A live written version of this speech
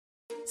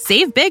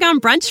Save big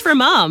on brunch for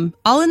mom,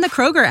 all in the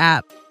Kroger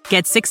app.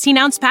 Get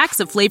 16-ounce packs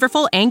of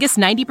flavorful Angus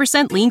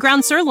 90% lean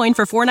ground sirloin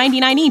for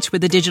 $4.99 each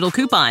with a digital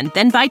coupon.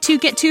 Then buy 2,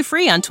 get 2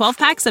 free on 12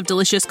 packs of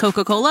delicious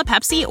Coca-Cola,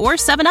 Pepsi, or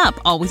 7-Up,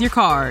 all with your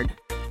card.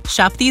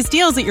 Shop these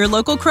deals at your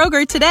local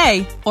Kroger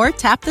today, or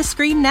tap the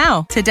screen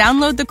now to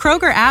download the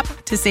Kroger app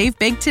to save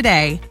big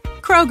today.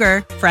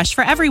 Kroger, fresh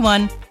for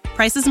everyone.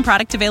 Prices and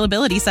product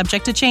availability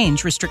subject to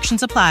change.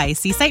 Restrictions apply.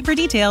 See site for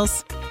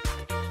details.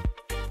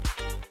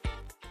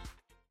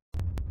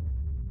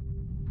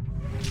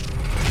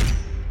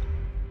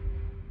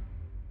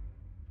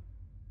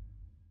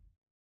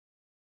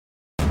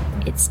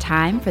 It's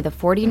time for the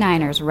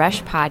 49ers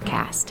Rush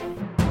Podcast.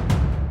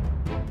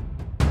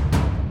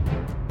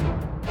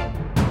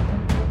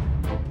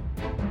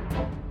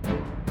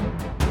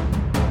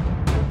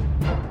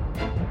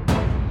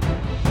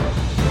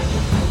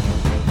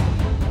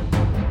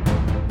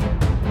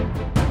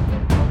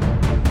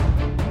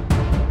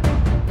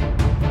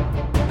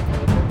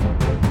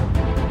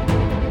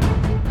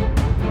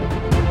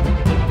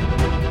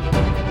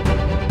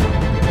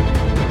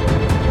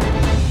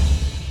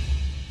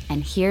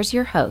 Here's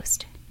your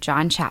host,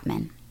 John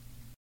Chapman.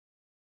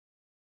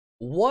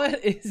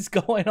 What is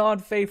going on,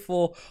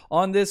 faithful,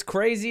 on this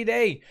crazy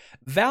day?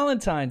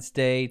 Valentine's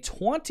Day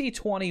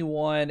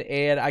 2021,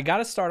 and I got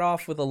to start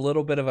off with a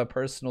little bit of a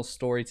personal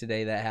story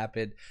today that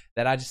happened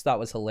that I just thought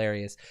was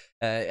hilarious.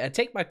 I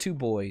take my two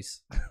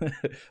boys,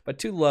 my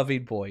two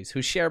loving boys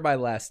who share my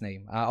last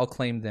name. I'll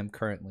claim them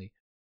currently.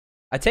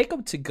 I take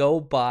them to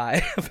go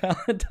buy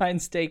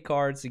Valentine's Day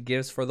cards and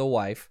gifts for the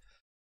wife.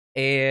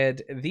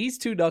 And these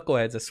two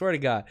knuckleheads, I swear to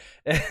God,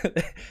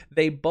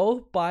 they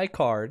both buy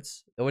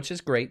cards, which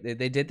is great.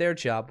 They did their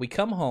job. We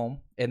come home,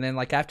 and then,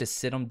 I have to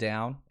sit them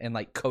down and,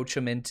 coach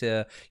them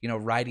into,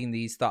 writing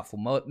these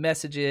thoughtful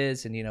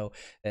messages and,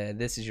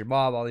 this is your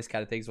mom, all these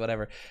kind of things,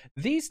 whatever.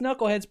 These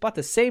knuckleheads bought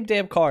the same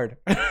damn card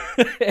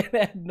and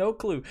had no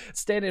clue,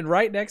 standing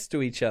right next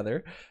to each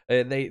other.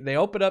 They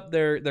open up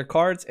their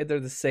cards, and they're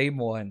the same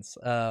ones.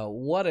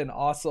 What an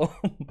awesome,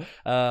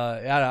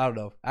 I don't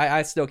know.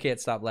 I still can't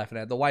stop laughing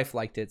at it. The wife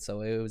liked it,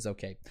 so it was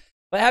okay.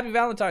 But happy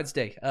Valentine's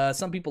Day.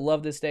 Some people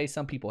love this day.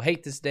 Some people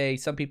hate this day.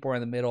 Some people are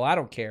in the middle. I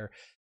don't care.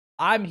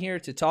 I'm here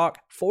to talk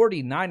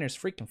 49ers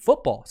freaking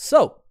football.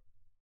 So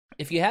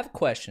if you have a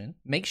question,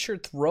 make sure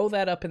to throw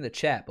that up in the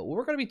chat. But what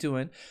we're going to be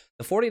doing,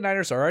 the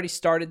 49ers already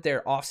started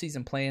their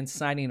offseason plans,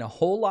 signing a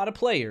whole lot of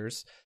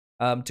players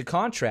to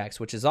contracts,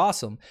 which is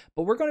awesome.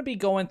 But we're going to be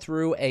going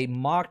through a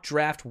mock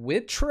draft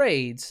with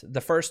trades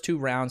the first 2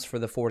 rounds for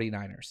the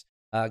 49ers.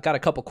 Got a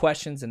couple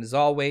questions, and as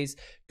always,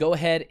 go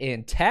ahead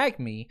and tag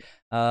me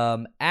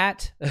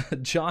at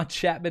John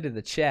Chapman in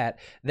the chat.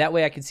 That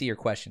way I can see your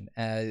question.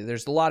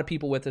 There's a lot of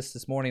people with us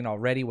this morning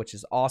already, which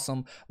is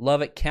awesome.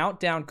 Love it.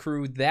 Countdown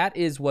crew, that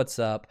is what's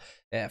up.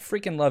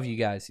 Freaking love you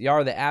guys. You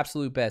are the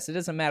absolute best. It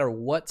doesn't matter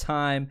what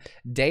time,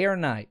 day or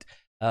night.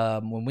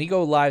 When we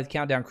go live, the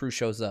Countdown crew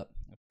shows up.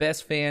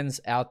 Best fans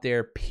out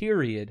there,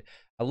 period.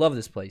 I love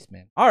this place,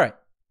 man. All right.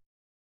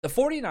 The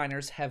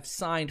 49ers have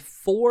signed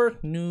 4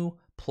 new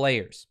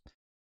players.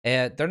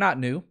 And they're not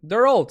new,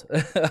 they're old,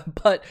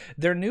 but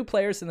they're new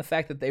players in the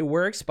fact that they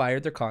were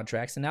expired, their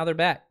contracts, and now they're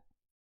back.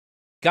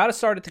 Got to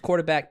start at the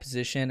quarterback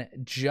position.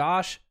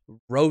 Josh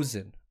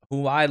Rosen,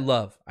 who I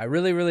love. I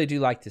really, really do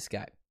like this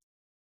guy.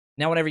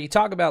 Now, whenever you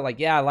talk about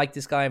I like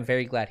this guy, I'm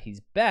very glad he's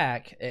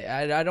back.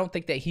 I don't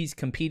think that he's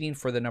competing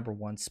for the number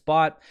 1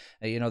 spot.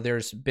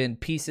 There's been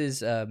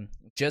pieces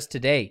just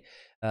today.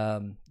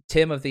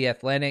 Tim of The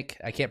Athletic,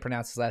 I can't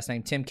pronounce his last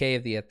name, Tim K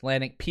of The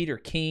Athletic, Peter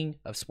King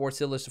of Sports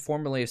Illustrated,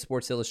 formerly of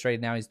Sports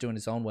Illustrated, now he's doing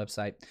his own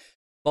website.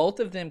 Both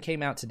of them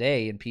came out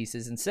today in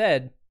pieces and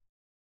said,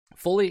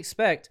 fully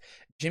expect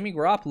Jimmy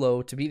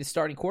Garoppolo to be the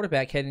starting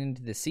quarterback heading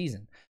into this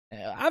season.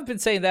 I've been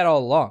saying that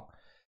all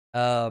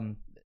along.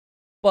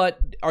 But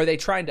are they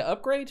trying to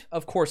upgrade?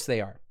 Of course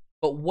they are.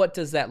 But what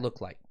does that look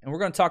like? And we're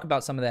going to talk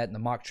about some of that in the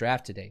mock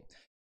draft today.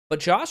 But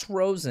Josh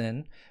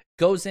Rosen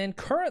goes in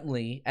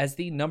currently as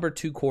the number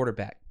 2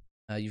 quarterback.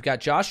 You've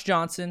got Josh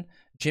Johnson,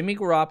 Jimmy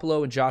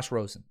Garoppolo, and Josh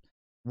Rosen.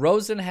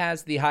 Rosen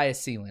has the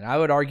highest ceiling. I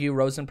would argue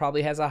Rosen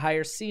probably has a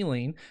higher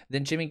ceiling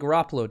than Jimmy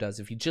Garoppolo does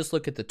if you just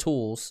look at the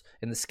tools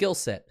and the skill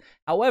set.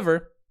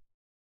 However,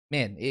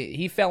 man,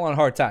 he fell on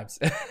hard times.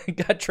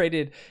 Got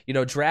traded,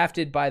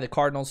 drafted by the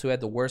Cardinals, who had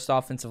the worst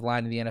offensive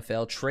line in the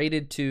NFL,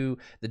 traded to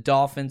the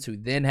Dolphins, who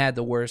then had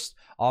the worst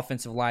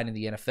offensive line in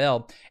the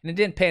NFL, and it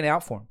didn't pan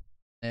out for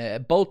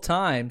him. Both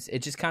times, it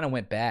just kind of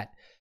went bad.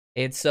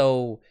 And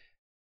so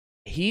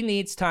he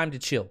needs time to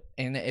chill.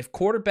 And if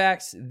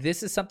quarterbacks,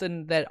 this is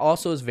something that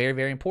also is very,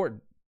 very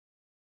important.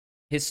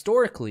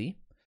 Historically,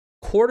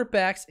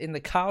 quarterbacks in the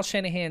Kyle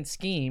Shanahan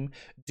scheme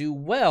do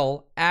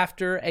well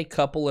after a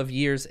couple of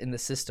years in the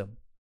system.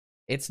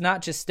 It's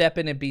not just step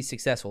in and be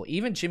successful.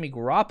 Even Jimmy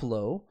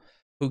Garoppolo,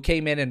 who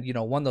came in and,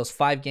 won those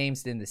 5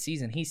 games in the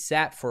season, he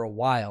sat for a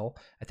while.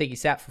 I think he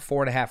sat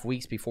for 4.5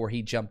 weeks before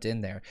he jumped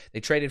in there. They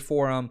traded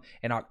for him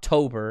in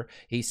October.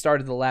 He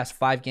started the last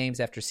 5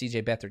 games after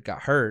CJ Beathard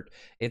got hurt.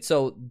 And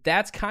so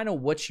that's kind of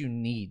what you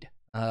need.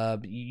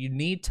 You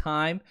need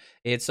time.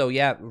 And so,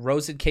 yeah,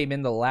 Rosen came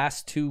in the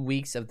last 2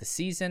 weeks of the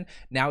season.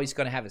 Now he's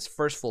going to have his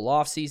first full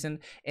off season.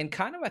 And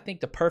kind of, I think,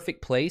 the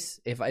perfect place,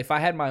 if I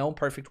had my own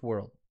perfect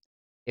world,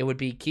 it would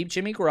be keep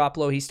Jimmy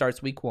Garoppolo. He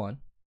starts week 1.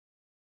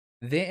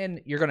 Then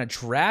you're going to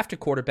draft a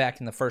quarterback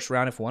in the first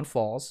round if one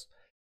falls,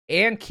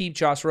 and keep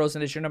Josh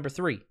Rosen as your number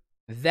 3.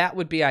 That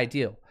would be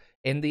ideal.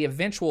 And the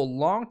eventual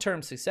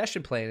long-term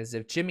succession plan is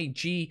if Jimmy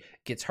G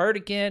gets hurt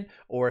again,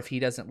 or if he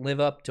doesn't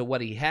live up to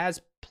what he has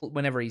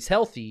whenever he's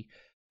healthy,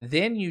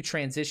 then you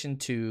transition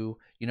to,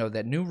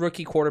 that new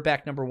rookie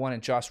quarterback number 1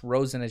 and Josh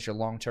Rosen as your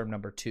long-term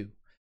number 2.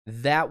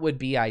 That would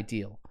be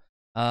ideal.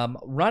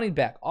 Running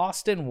back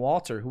Austin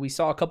Walter, who we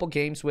saw a couple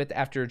games with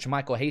after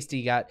JaMycal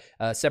Hasty got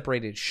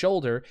separated his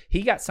shoulder,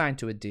 he got signed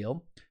to a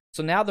deal.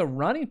 So now the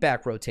running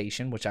back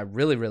rotation, which I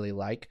really, really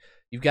like,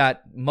 you've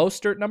got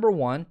Mostert number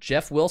 1,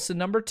 Jeff Wilson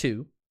number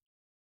 2,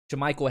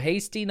 JaMycal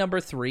Hasty number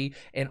 3,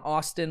 and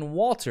Austin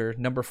Walter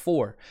number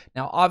 4.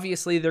 Now,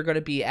 obviously, they're going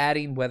to be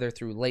adding, whether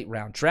through late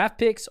round draft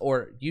picks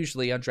or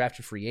usually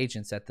undrafted free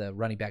agents at the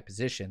running back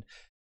position.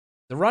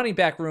 The running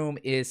back room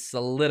is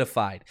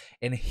solidified.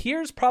 And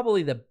here's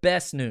probably the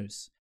best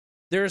news.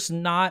 There's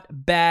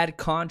not bad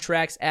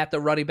contracts at the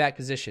running back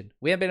position.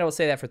 We haven't been able to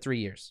say that for 3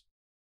 years.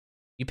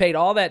 You paid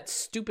all that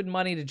stupid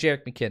money to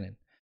Jerick McKinnon.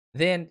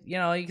 Then, you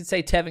can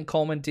say Tevin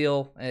Coleman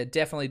deal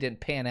definitely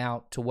didn't pan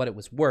out to what it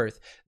was worth.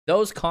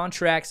 Those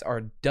contracts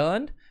are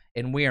done,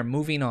 and we are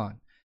moving on.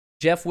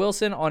 Jeff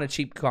Wilson on a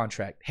cheap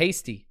contract.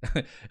 Hasty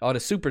on a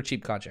super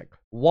cheap contract.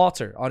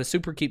 Walter on a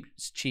super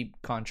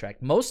cheap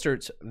contract.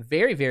 Mostert's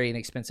very, very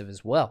inexpensive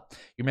as well.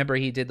 You remember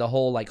he did the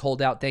whole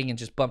holdout thing and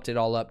just bumped it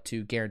all up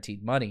to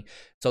guaranteed money.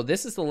 So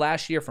this is the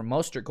last year for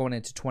Mostert going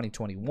into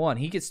 2021.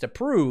 He gets to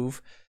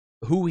prove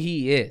who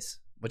he is,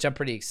 which I'm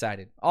pretty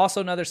excited.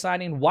 Also another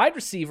signing, wide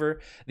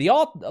receiver, the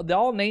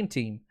all name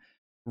team,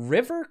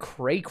 River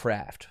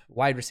Craycraft,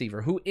 wide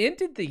receiver, who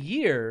ended the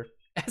year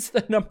as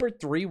the number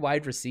 3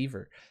 wide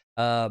receiver.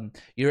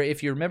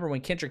 If you remember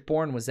when Kendrick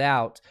Bourne was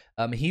out,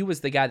 he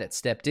was the guy that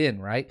stepped in,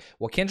 right?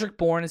 Well, Kendrick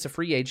Bourne is a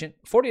free agent.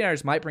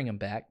 49ers might bring him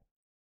back.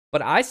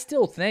 But I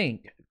still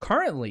think,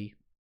 currently,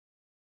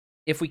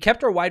 if we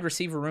kept our wide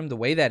receiver room the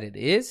way that it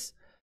is,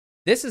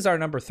 this is our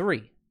number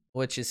 3.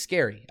 Which is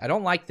scary. I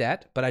don't like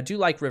that, but I do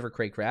like River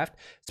Craycraft.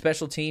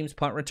 Special teams,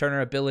 punt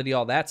returner ability,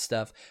 all that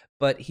stuff.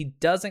 But he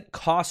doesn't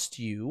cost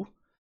you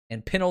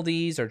in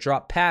penalties or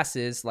drop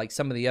passes like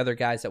some of the other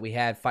guys that we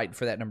had fighting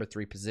for that number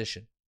 3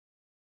 position.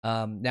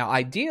 Now,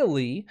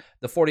 ideally,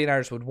 the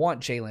 49ers would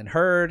want Jalen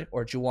Hurd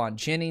or Juwan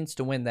Jennings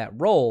to win that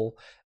role,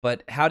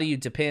 but how do you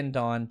depend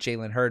on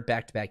Jalen Hurd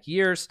back-to-back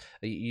years?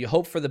 You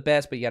hope for the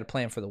best, but you got to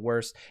plan for the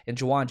worst. And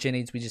Juwan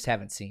Jennings, we just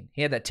haven't seen.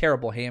 He had that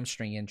terrible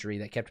hamstring injury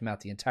that kept him out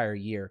the entire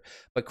year.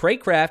 But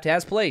Craycraft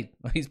has played.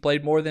 He's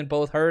played more than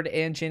both Hurd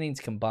and Jennings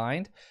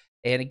combined.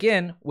 And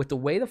again, with the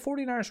way the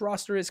 49ers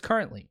roster is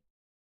currently,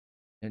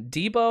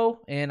 Debo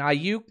and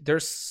Ayuk, they're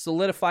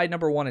solidified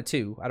number 1 and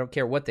 2. I don't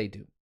care what they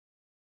do.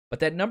 But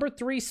that number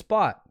 3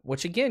 spot,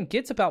 which again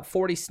gets about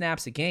 40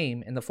 snaps a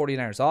game in the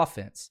 49ers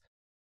offense,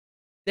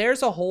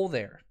 there's a hole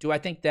there. Do I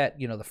think that,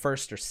 the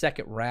first or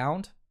second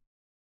round,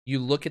 you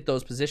look at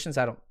those positions?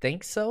 I don't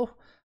think so.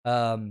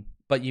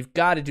 But you've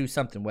got to do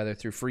something, whether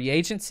through free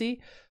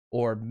agency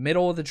or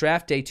middle of the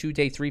draft, day 2,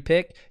 day 3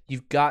 pick.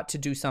 You've got to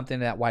do something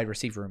in that wide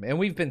receiver room. And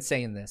we've been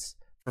saying this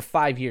for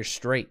 5 years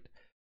straight.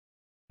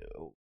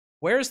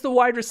 Where's the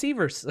wide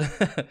receivers?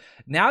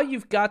 Now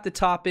you've got the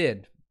top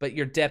end, but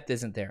your depth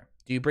isn't there.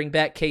 Do you bring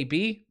back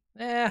KB?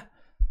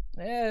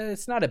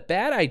 It's not a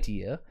bad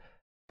idea,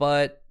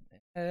 but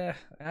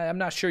I'm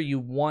not sure you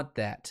want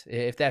that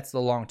if that's the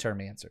long-term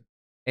answer.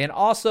 And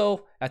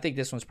also, I think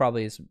this one's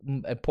probably as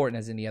important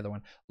as any other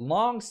one. The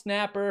long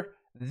snapper,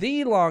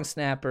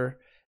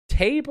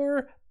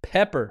 Tabor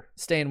Pepper,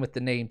 staying with the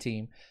name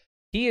team.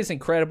 He is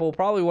incredible.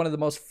 Probably one of the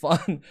most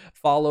fun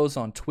follows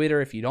on Twitter.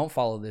 If you don't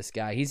follow this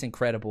guy, he's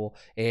incredible.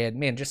 And,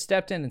 man, just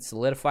stepped in and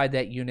solidified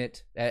that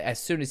unit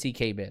as soon as he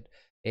came in.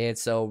 And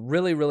so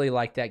really, really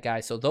like that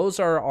guy. So those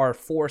are our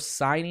 4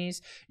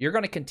 signees. You're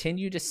going to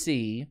continue to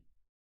see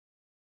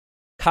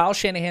Kyle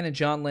Shanahan and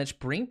John Lynch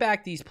bring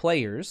back these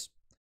players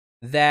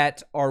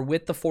that are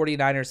with the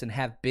 49ers and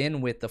have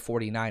been with the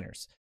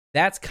 49ers.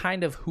 That's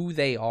kind of who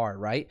they are,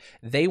 right?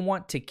 They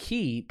want to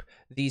keep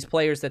these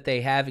players that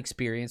they have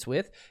experience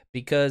with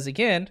because,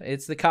 again,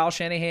 it's the Kyle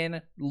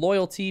Shanahan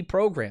loyalty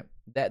program.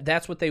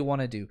 That's what they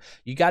want to do.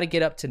 You got to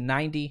get up to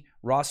 90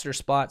 roster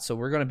spots, so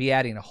we're going to be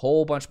adding a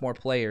whole bunch more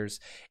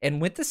players.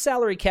 And with the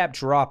salary cap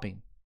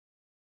dropping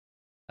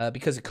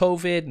because of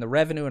COVID and the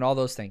revenue and all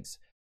those things,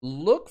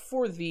 look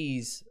for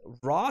these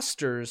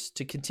rosters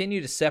to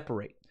continue to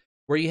separate.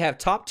 Where you have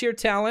top-tier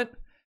talent,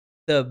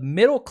 the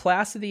middle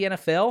class of the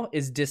NFL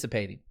is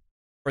dissipating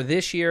for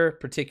this year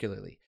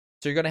particularly.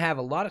 So you're going to have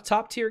a lot of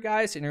top-tier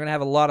guys, and you're going to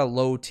have a lot of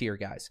low-tier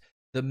guys.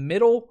 The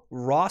middle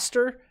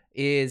roster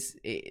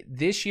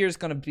this year is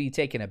going to be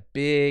taking a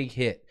big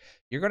hit.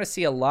 You're going to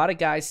see a lot of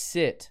guys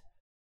sit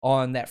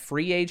on that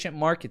free agent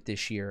market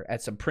this year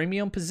at some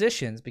premium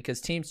positions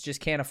because teams just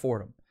can't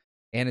afford them.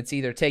 And it's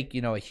either take,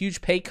 a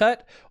huge pay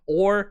cut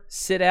or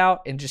sit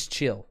out and just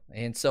chill.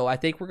 And so I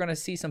think we're going to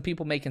see some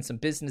people making some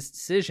business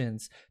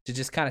decisions to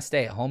just kind of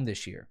stay at home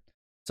this year.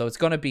 So it's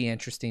going to be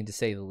interesting to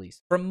say the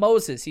least. From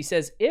Moses, he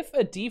says, if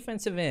a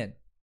defensive end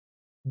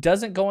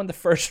doesn't go in the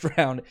first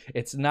round,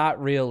 it's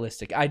not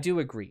realistic. I do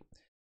agree.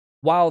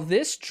 While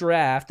this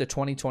draft, the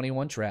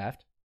 2021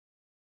 draft,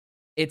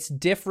 it's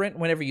different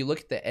whenever you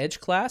look at the edge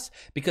class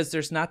because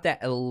there's not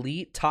that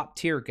elite top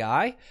tier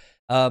guy.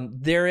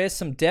 There is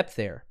some depth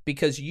there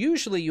because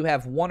usually you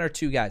have one or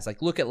two guys.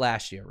 Like look at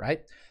last year,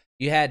 right?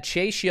 You had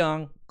Chase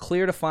Young,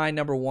 clear to find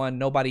number one.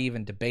 Nobody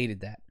even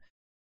debated that.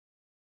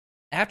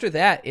 After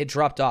that, it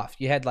dropped off.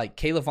 You had like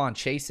Kayvon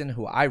Chasen,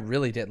 who I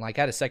really didn't like.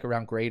 I had a second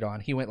round grade on.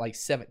 He went like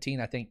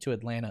 17, I think, to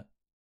Atlanta.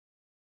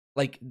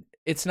 Like,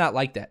 it's not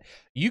like that.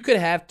 You could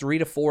have 3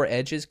 to 4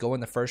 edges go in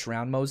the first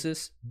round,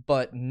 Moses,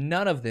 but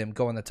none of them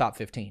go in the top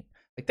 15.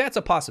 Like, that's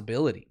a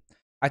possibility.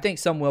 I think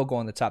some will go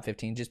in the top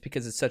 15 just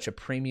because it's such a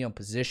premium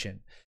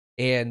position.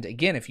 And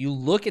again, if you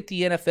look at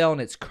the NFL in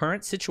its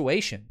current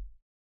situation,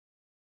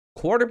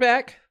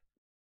 quarterback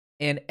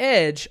and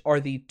edge are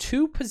the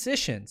two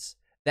positions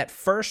that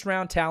first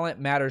round talent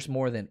matters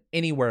more than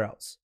anywhere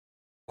else.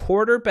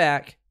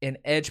 Quarterback and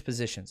edge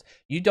positions.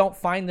 You don't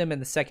find them in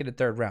the second and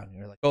third round.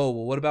 You're like, oh,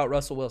 well, what about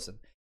Russell Wilson?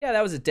 Yeah,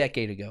 that was a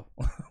decade ago.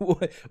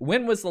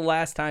 When was the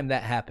last time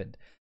that happened?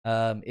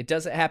 It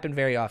doesn't happen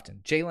very often.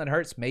 Jalen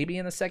Hurts, maybe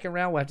in the second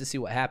round. We'll have to see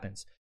what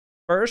happens.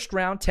 First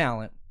round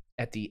talent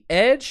at the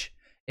edge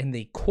and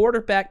the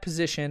quarterback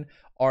position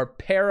are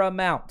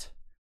paramount.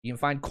 You can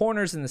find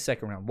corners in the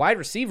second round. Wide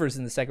receivers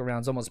in the second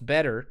round is almost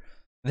better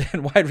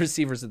than wide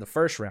receivers in the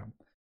first round.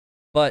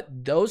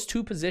 But those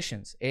two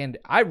positions, and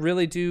I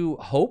really do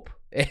hope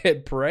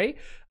and pray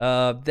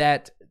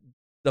that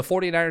the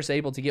 49ers are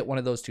able to get one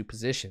of those two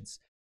positions.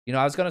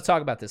 I was going to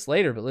talk about this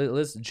later, but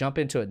let's jump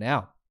into it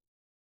now.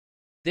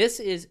 This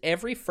is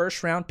every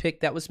first-round pick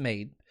that was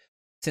made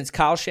since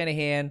Kyle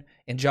Shanahan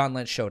and John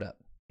Lynch showed up.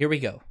 Here we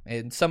go.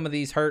 And some of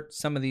these hurt,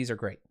 some of these are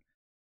great.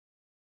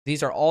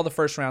 These are all the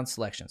first-round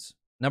selections.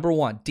 Number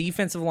 1,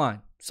 defensive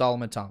line,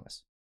 Solomon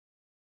Thomas.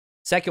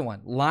 Second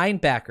one,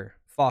 linebacker,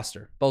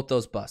 Foster. Both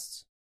those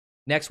busts.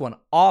 Next one,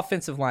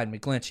 offensive line,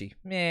 McGlinchey.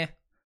 Meh.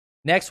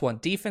 Next one,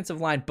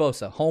 defensive line,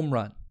 Bosa. Home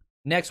run.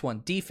 Next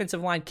one,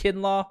 defensive line,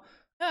 Kinlaw.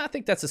 I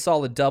think that's a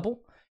solid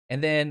double.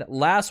 And then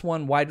last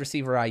one, wide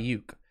receiver,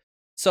 Ayuk.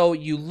 So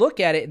you look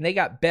at it, and they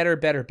got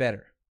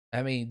better.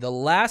 I mean, the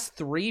last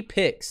 3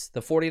 picks the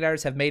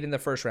 49ers have made in the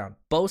first round,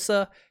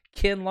 Bosa,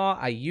 Kinlaw,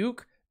 Ayuk,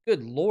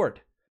 good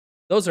Lord.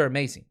 Those are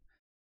amazing.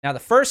 Now, the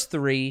first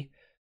 3,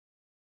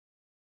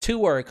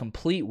 2 are a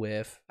complete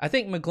whiff. I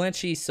think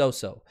McGlinchey,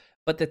 so-so.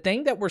 But the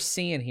thing that we're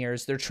seeing here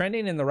is they're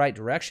trending in the right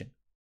direction.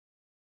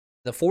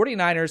 The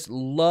 49ers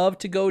love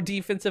to go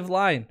defensive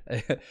line.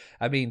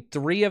 I mean,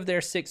 3 of their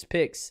 6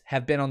 picks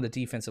have been on the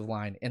defensive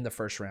line in the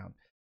first round.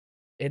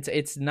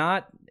 It's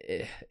not,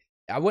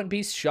 I wouldn't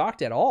be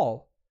shocked at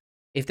all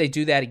if they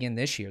do that again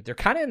this year. They're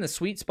kind of in the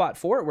sweet spot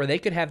for it where they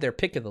could have their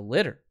pick of the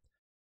litter.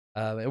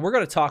 And we're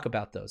going to talk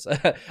about those.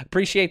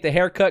 Appreciate the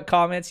haircut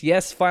comments.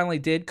 Yes, finally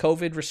did.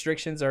 COVID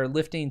restrictions are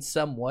lifting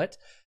somewhat.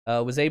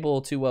 Was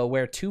able to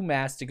wear 2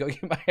 masks to go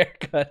get my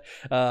haircut,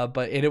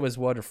 but it was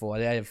wonderful.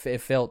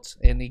 It felt,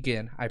 and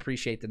again, I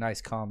appreciate the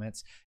nice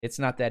comments. It's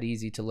not that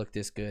easy to look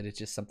this good. It's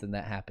just something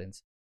that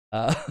happens.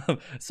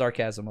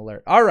 Sarcasm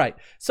alert. All right,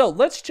 so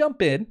let's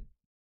jump in.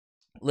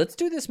 Let's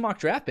do this mock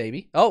draft,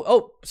 baby.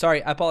 Oh,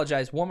 sorry. I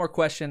apologize. One more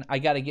question I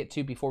got to get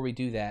to before we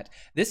do that.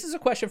 This is a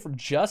question from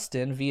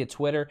Justin via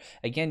Twitter.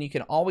 Again, you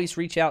can always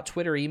reach out,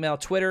 Twitter, email,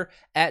 Twitter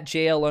at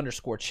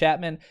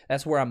JL_Chapman.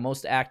 That's where I'm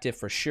most active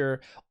for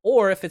sure.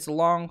 Or if it's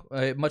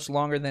much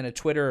longer than a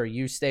Twitter or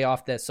you stay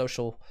off that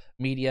social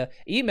media,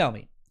 email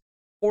me.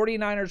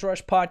 49ers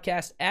Rush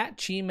Podcast at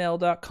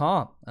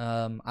gmail.com.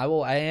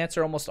 I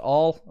answer almost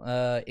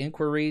all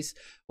inquiries,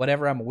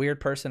 whatever. I'm a weird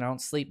person. I don't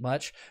sleep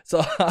much.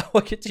 So I will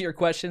get to your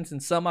questions,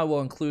 and some I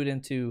will include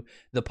into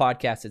the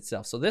podcast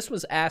itself. So this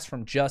was asked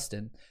from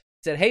Justin. He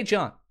said, hey,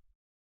 John,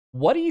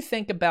 what do you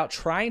think about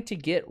trying to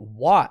get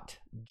Watt,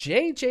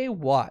 J.J.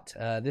 Watt?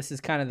 This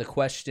is kind of the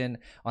question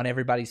on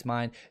everybody's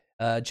mind.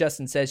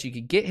 Justin says you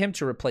could get him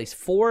to replace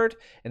Ford,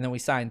 and then we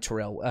signed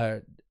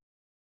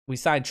we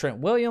signed Trent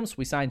Williams.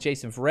 We signed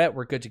Jason Verrett.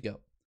 We're good to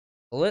go.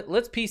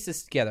 Let's piece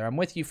this together. I'm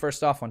with you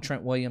first off on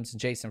Trent Williams and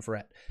Jason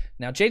Verrett.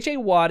 Now, J.J.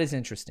 Watt is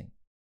interesting.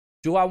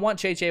 Do I want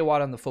J.J.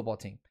 Watt on the football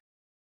team?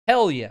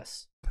 Hell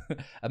yes.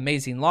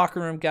 Amazing locker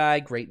room guy,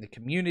 great in the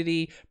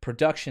community.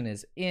 Production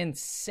is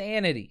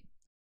insanity.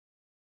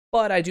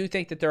 But I do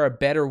think that there are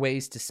better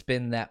ways to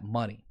spend that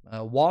money.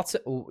 Watt's,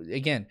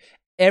 again,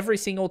 every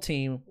single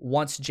team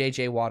wants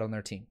J.J. Watt on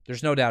their team.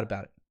 There's no doubt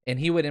about it. And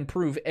he would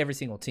improve every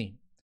single team.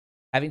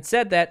 Having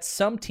said that,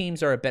 some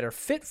teams are a better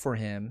fit for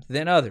him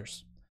than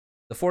others.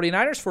 The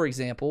 49ers, for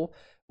example,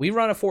 we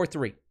run a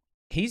 4-3.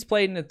 He's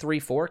played in a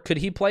 3-4. Could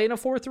he play in a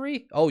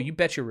 4-3? Oh, you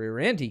bet your rear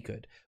end he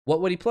could. What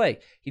would he play?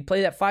 He'd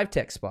play that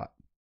 5-tech spot.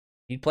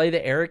 He'd play the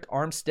Arik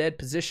Armstead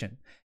position.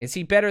 Is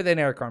he better than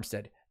Arik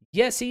Armstead?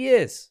 Yes, he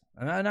is.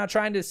 I'm not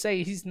trying to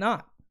say he's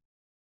not.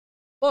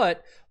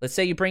 But let's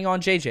say you bring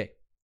on JJ.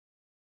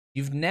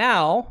 You've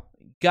now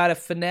got to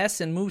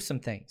finesse and move some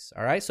things,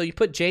 all right? So you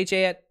put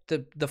JJ at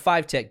the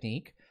 5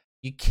 technique.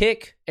 You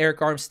kick Eric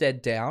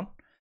Armstead down.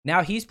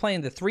 Now he's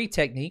playing the 3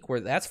 technique, where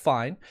that's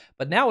fine.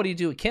 But now what do you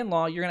do with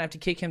Kinlaw? You're going to have to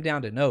kick him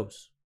down to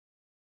nose.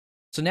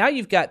 So now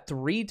you've got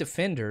 3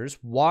 defenders,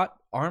 Watt,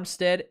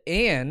 Armstead,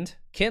 and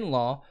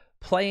Kinlaw,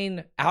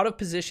 playing out of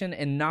position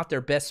and not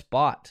their best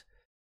spot.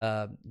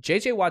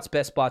 J.J. Watt's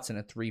best spot's in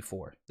a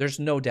 3-4. There's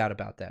no doubt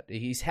about that.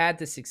 He's had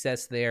the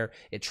success there.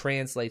 It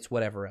translates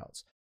whatever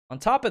else. On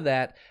top of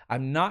that,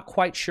 I'm not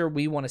quite sure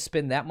we want to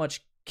spend that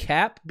much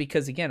cap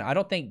because, again, I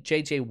don't think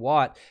J.J.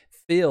 Watt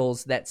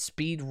fills that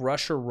speed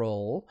rusher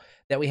role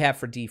that we have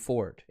for D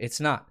Ford. It's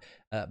not.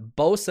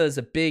 Bosa is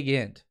a big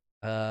end.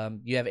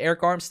 You have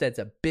Eric Armstead's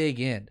a big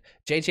end.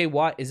 J.J.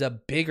 Watt is a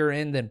bigger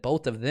end than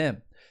both of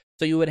them.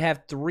 So you would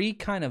have 3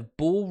 kind of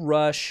bull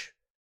rush,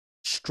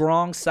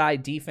 strong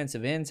side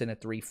defensive ends in a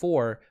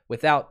 3-4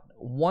 without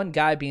one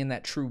guy being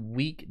that true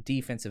weak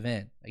defensive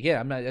end.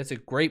 Again, that's a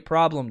great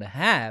problem to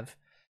have,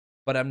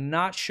 but I'm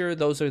not sure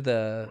those are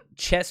the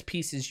chess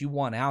pieces you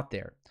want out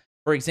there.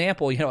 For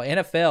example,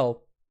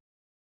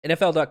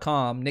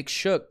 NFL.com, Nick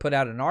Shook put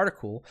out an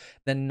article,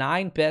 the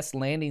 9 best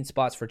landing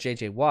spots for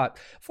J.J. Watt.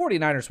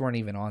 49ers weren't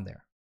even on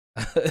there.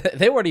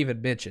 They weren't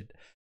even mentioned.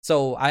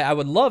 So I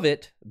would love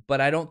it, but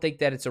I don't think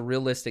that it's a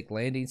realistic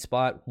landing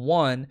spot.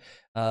 One,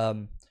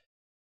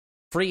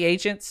 free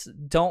agents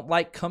don't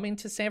like coming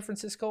to San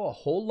Francisco a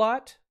whole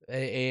lot.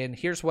 And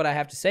here's what I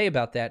have to say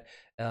about that.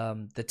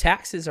 The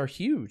taxes are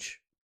huge.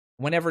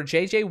 Whenever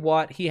J.J.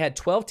 Watt, he had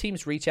 12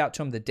 teams reach out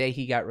to him the day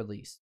he got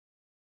released.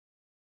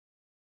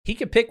 He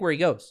can pick where he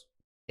goes,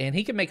 and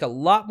he can make a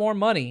lot more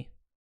money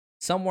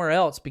somewhere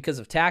else because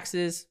of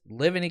taxes,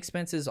 living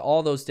expenses,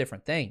 all those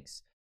different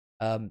things.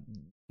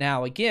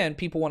 Now, again,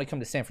 people want to come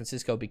to San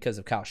Francisco because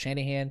of Kyle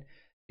Shanahan,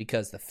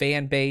 because the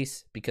fan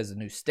base, because the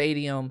new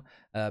stadium,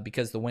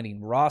 because the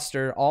winning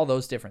roster, all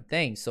those different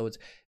things.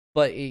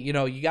 But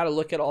you got to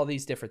look at all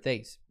these different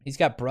things. He's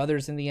got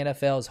brothers in the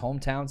NFL, his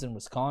hometown's in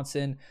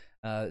Wisconsin.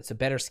 It's a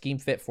better scheme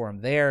fit for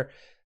him there.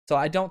 So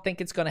I don't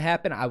think it's going to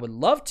happen. I would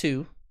love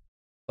to.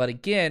 But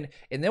again,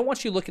 and then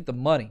once you look at the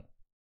money,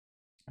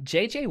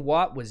 J.J.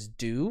 Watt was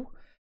due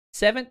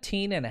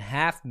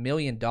 $17.5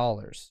 million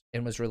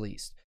and was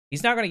released.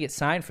 He's not going to get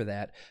signed for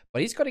that,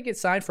 but he's going to get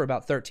signed for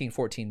about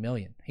 $13-14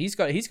 million. He's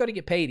going to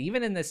get paid.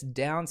 Even in this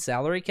down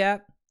salary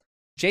cap,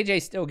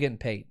 JJ's still getting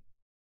paid.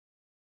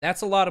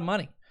 That's a lot of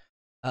money.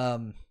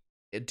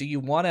 Do you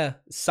want to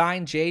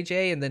sign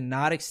JJ and then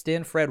not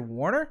extend Fred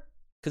Warner?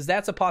 Because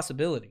that's a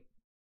possibility.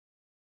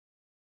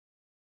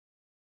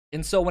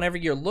 And so whenever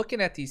you're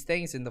looking at these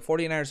things and the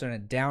 49ers are in a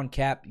down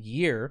cap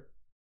year,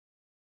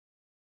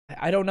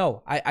 I don't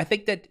know. I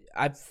think that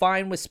I'm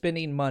fine with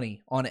spending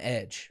money on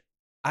edge.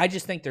 I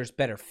just think there's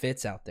better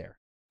fits out there.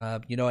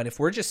 And if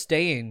we're just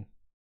staying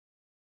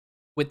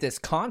with this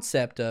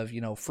concept of,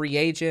 free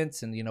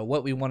agents and,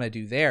 what we want to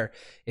do there,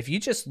 if you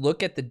just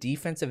look at the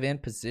defensive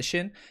end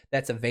position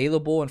that's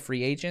available in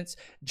free agents,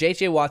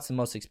 J.J. Watt's the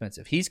most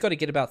expensive. He's going to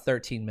get about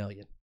 $13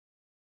 million.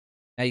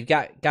 Now, you've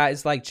got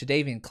guys like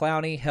Jadeveon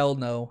Clowney, hell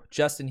no.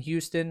 Justin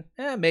Houston,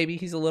 maybe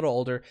he's a little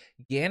older.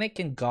 Yannick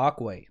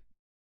Ngakoue.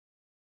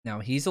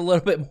 Now, he's a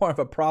little bit more of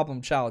a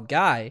problem child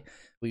guy.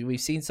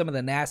 We've seen some of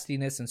the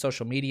nastiness in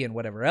social media and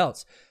whatever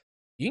else.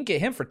 You can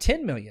get him for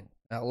 $10 million,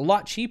 a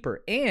lot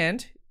cheaper.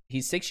 And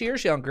he's 6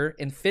 years younger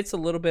and fits a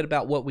little bit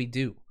about what we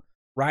do.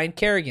 Ryan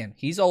Kerrigan,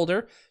 he's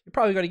older. You're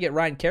probably going to get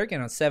Ryan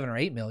Kerrigan on $7 or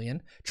 $8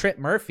 million. Trent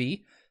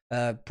Murphy,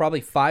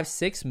 probably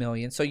 $5-6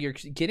 million. So you're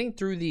getting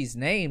through these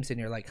names and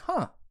you're like,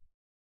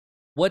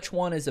 which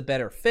one is a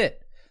better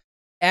fit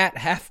at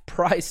half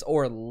price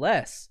or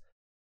less?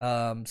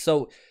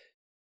 So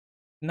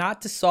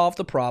not to solve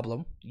the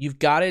problem, you've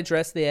got to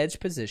address the edge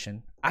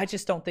position. I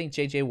just don't think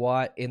J.J.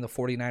 Watt and the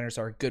 49ers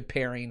are a good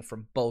pairing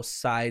from both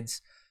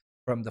sides,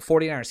 from the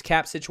 49ers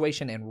cap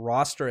situation and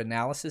roster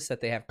analysis that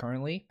they have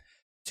currently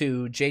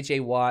to J.J.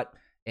 Watt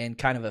and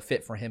kind of a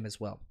fit for him as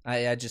well.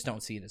 I just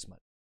don't see it as much.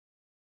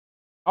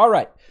 All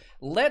right,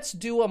 let's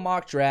do a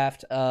mock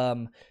draft.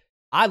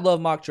 I love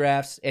mock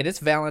drafts, and it's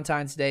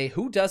Valentine's Day.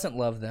 Who doesn't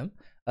love them?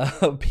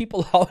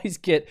 People always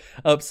get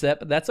upset,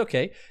 but that's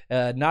okay.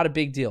 Not a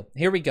big deal.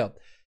 Here we go.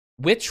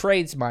 With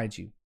trades, mind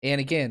you.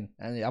 And again,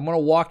 I'm going to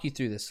walk you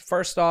through this.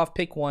 First off,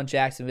 pick one,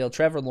 Jacksonville.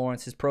 Trevor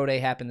Lawrence, his pro day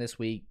happened this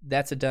week.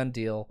 That's a done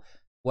deal.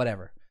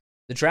 Whatever.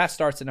 The draft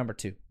starts at number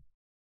 2.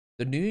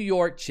 The New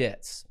York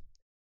Jets.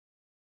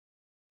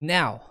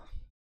 Now,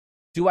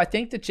 do I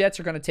think the Jets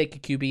are going to take a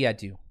QB? I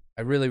do.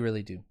 I really,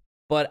 really do.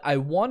 But I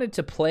wanted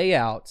to play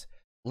out.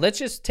 Let's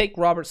just take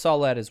Robert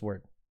Saleh at his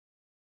word.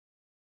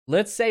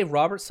 Let's say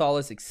Robert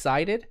Saleh is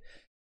excited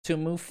to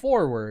move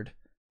forward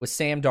with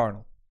Sam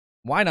Darnold.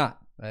 Why not?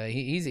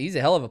 He's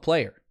a hell of a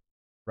player,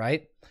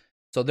 right?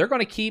 So they're going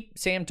to keep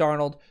Sam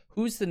Darnold.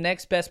 Who's the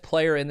next best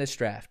player in this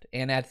draft?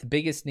 And at the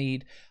biggest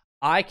need,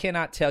 I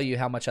cannot tell you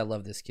how much I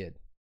love this kid.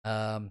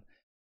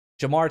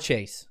 Jamar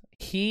Chase.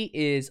 He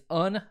is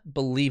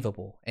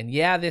unbelievable. And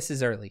yeah, this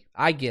is early.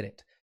 I get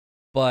it.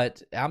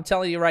 But I'm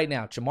telling you right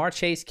now, Ja'Marr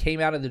Chase came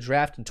out of the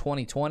draft in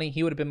 2020.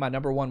 He would have been my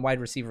number one wide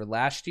receiver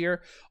last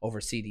year over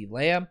CeeDee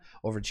Lamb,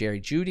 over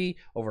Jerry Jeudy,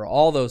 over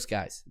all those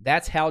guys.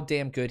 That's how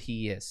damn good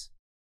he is.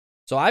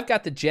 So I've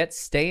got the Jets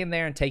staying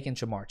there and taking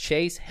Ja'Marr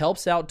Chase.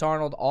 Helps out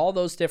Darnold, all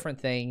those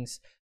different things.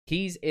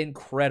 He's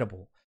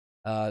incredible.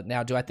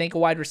 Now, do I think a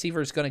wide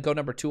receiver is going to go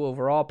number 2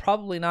 overall?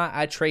 Probably not.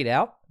 I trade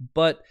out.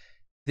 But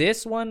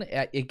this one,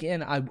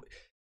 again,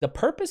 the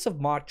purpose of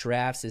mock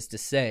drafts is to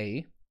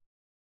say,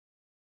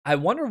 I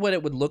wonder what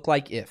it would look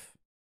like if.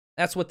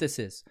 That's what this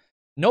is.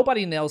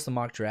 Nobody nails the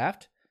mock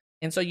draft.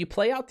 And so you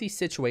play out these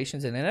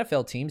situations, and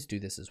NFL teams do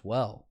this as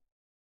well.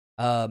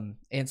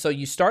 And so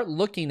you start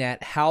looking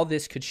at how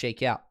this could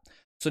shake out.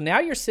 So now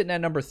you're sitting at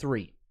number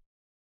 3.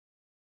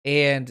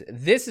 And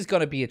this is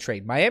going to be a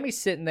trade. Miami's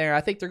sitting there.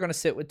 I think they're going to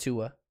sit with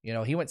Tua. You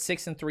know, he went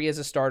 6-3 as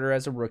a starter,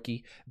 as a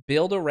rookie.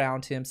 Build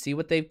around him, see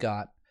what they've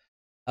got.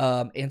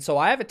 And so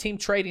I have a team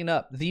trading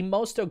up. The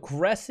most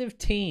aggressive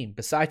team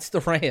besides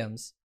the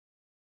Rams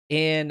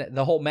in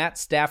the whole Matt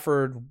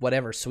Stafford,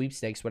 whatever,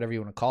 sweepstakes, whatever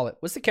you want to call it,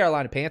 was the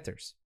Carolina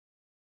Panthers.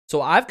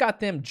 So I've got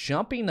them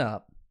jumping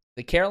up,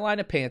 the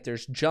Carolina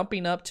Panthers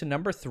jumping up to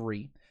number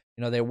 3.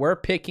 You know, they were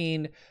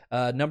picking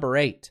number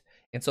 8.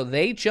 And so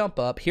they jump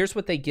up. Here's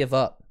what they give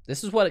up.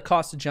 This is what it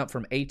costs to jump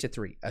from 8 to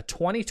 3. A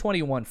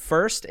 2021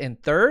 first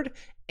and third,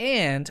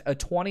 and a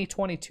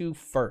 2022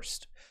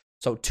 first.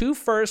 So 2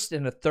 first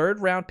and a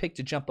third round pick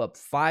to jump up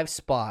 5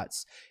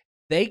 spots.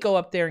 They go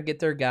up there and get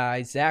their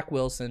guy, Zach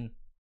Wilson.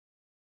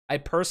 I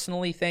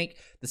personally think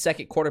the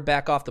second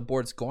quarterback off the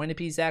board is going to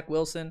be Zach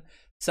Wilson.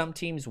 Some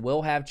teams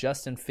will have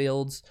Justin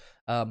Fields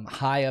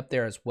high up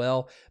there as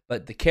well.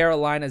 But the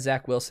Carolina,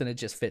 Zach Wilson, it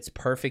just fits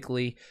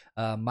perfectly.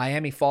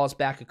 Miami falls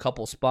back a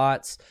couple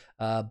spots,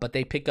 but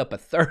they pick up a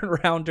third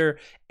rounder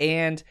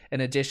and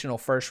an additional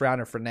first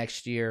rounder for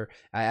next year.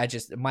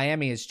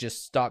 Miami is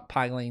just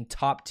stockpiling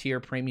top tier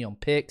premium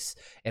picks,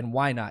 and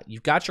why not?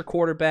 You've got your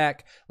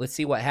quarterback. Let's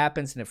see what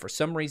happens. And if for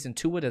some reason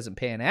Tua doesn't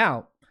pan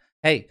out,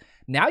 hey,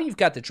 now you've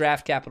got the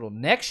draft capital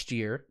next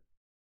year,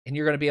 and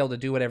you're going to be able to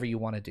do whatever you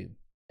want to do.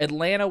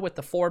 Atlanta with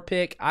the 4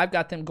 pick, I've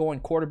got them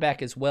going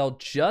quarterback as well.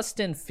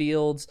 Justin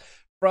Fields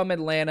from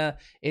Atlanta,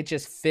 it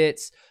just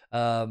fits.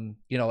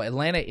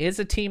 Atlanta is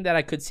a team that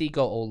I could see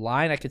go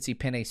O-line. I could see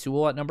Penei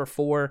Sewell at number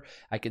 4.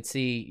 I could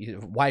see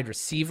wide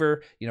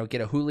receiver,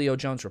 get a Julio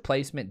Jones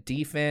replacement.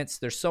 Defense,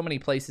 there's so many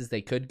places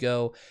they could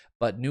go.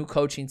 But new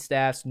coaching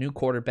staffs, new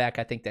quarterback,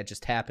 I think that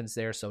just happens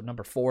there. So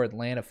number 4,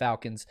 Atlanta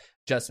Falcons,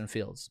 Justin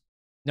Fields.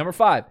 Number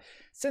 5,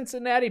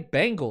 Cincinnati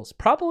Bengals.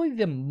 Probably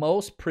the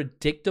most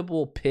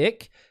predictable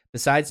pick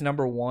besides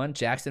number 1,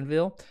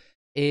 Jacksonville,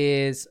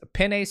 is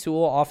Penei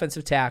Sewell,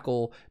 offensive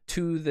tackle,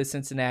 to the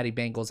Cincinnati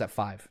Bengals at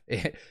 5.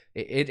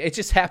 It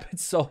just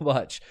happens so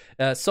much.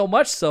 So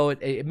much so,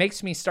 it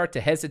makes me start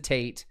to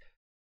hesitate.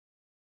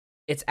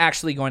 It's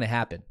actually going to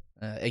happen.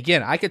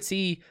 Again, I could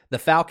see the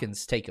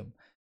Falcons take him.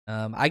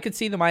 I could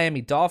see the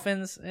Miami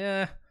Dolphins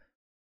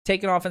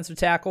take an offensive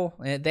tackle.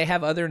 They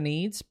have other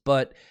needs,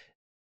 but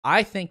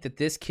I think that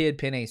this kid,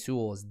 Penei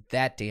Sewell, is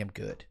that damn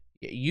good.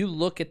 You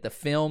look at the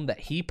film that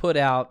he put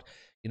out,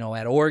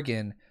 at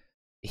Oregon,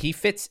 he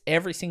fits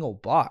every single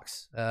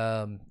box.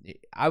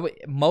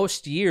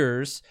 Most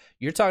years,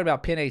 you're talking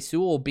about Penei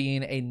Sewell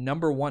being a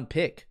number 1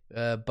 pick.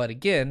 But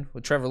again,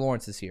 with Trevor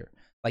Lawrence is here.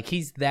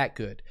 He's that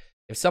good.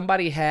 If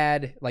somebody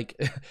had,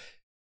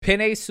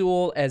 Penei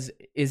Sewell is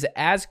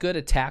as good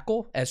a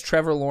tackle as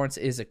Trevor Lawrence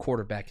is a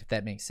quarterback, if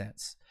that makes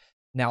sense.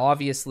 Now,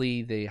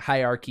 obviously, the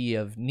hierarchy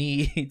of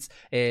needs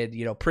and,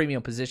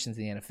 premium positions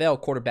in the NFL,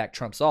 quarterback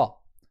trumps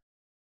all.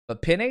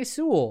 But Penei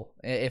Sewell,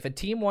 if a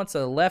team wants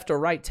a left or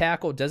right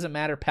tackle, doesn't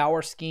matter,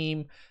 power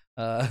scheme,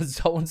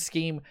 zone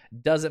scheme,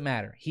 doesn't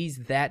matter. He's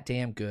that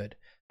damn good.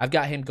 I've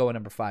got him going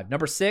number 5.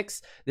 Number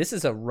 6, this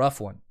is a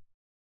rough one.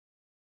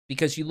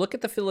 Because you look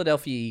at the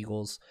Philadelphia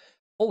Eagles,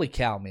 holy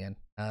cow, man.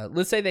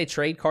 Let's say they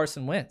trade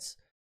Carson Wentz.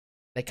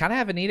 They kind of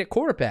have a need at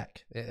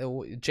quarterback.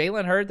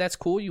 Jalen Hurd, that's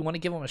cool. You want to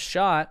give him a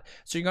shot,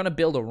 so you're going to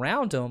build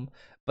around him.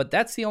 But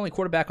that's the only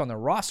quarterback on the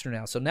roster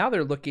now. So now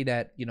they're looking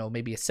at,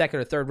 maybe a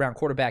second or third round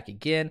quarterback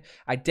again.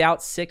 I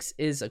doubt 6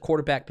 is a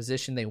quarterback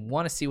position. They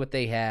want to see what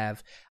they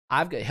have.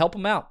 I've got help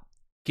them out.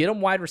 Get them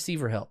wide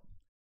receiver help.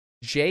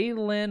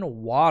 Jalen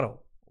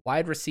Waddle,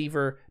 wide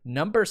receiver,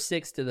 number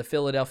 6 to the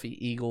Philadelphia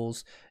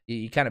Eagles.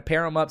 You kind of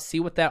pair them up, see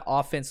what that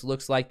offense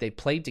looks like. They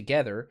played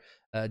together.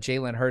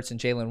 Jalen Hurts and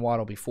Jalen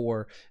Waddle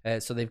before,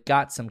 so they've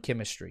got some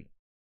chemistry.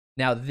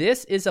 Now,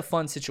 this is a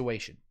fun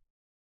situation.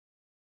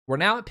 We're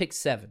now at pick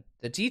 7.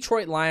 The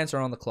Detroit Lions are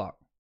on the clock.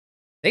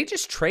 They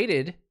just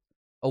traded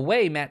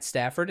away Matt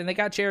Stafford, and they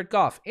got Jared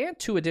Goff and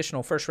 2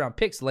 additional first-round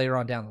picks later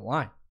on down the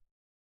line.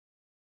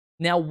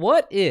 Now,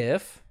 what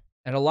if,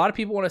 and a lot of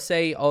people want to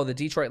say, the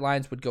Detroit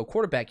Lions would go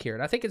quarterback here,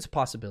 and I think it's a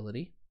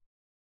possibility,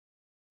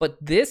 but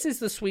this is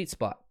the sweet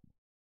spot.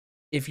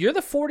 If you're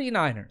the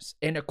 49ers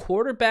and a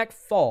quarterback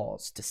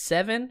falls to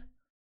 7,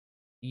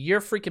 you're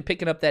freaking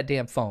picking up that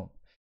damn phone.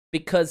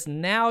 Because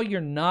now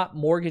you're not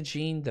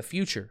mortgaging the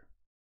future.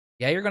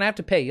 Yeah, you're going to have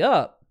to pay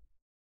up.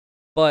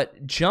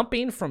 But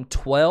jumping from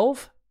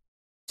 12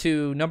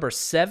 to number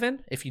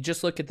 7, if you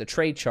just look at the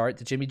trade chart,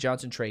 the Jimmy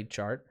Johnson trade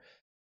chart,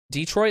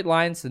 Detroit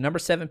Lions, the number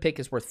 7 pick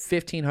is worth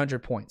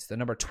 1,500 points. The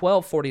number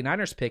 12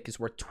 49ers pick is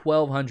worth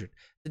 1,200.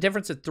 The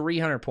difference of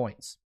 300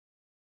 points.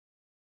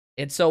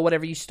 And so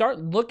whenever you start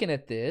looking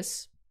at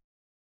this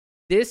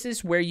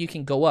is where you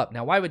can go up.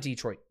 Now, why would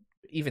Detroit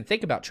even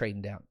think about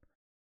trading down?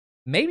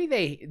 Maybe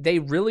they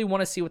really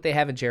want to see what they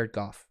have in Jared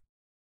Goff.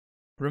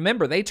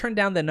 Remember, they turned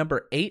down the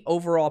number 8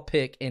 overall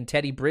pick in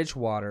Teddy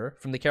Bridgewater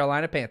from the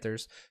Carolina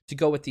Panthers to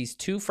go with these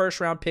 2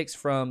 first-round picks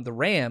from the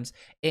Rams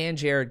and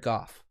Jared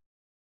Goff.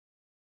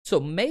 So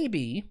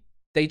maybe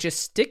they just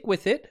stick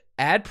with it,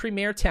 add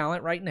premier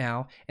talent right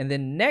now, and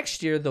then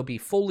next year they'll be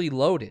fully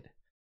loaded.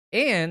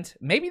 And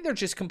maybe they're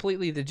just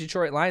the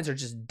Detroit Lions are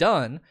just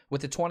done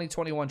with the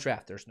 2021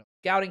 draft. There's no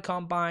scouting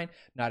combine.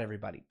 Not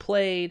everybody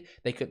played.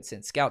 They couldn't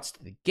send scouts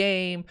to the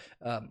game.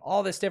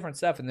 All this different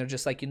stuff. And they're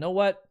just like, you know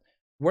what?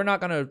 We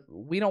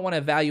don't want to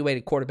evaluate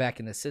a quarterback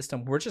in the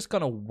system. We're just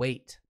going to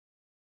wait.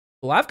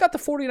 Well, I've got the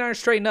 49ers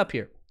straightened up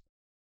here.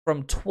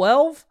 From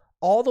 12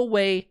 all the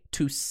way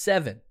to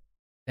 7.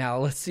 Now,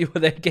 let's see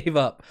what they gave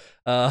up.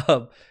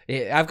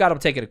 I've got them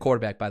taking a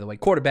quarterback, by the way.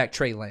 Quarterback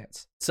Trey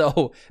Lance.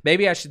 So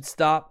maybe I should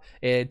stop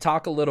and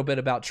talk a little bit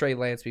about Trey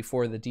Lance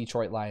before the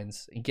Detroit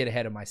Lions and get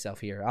ahead of myself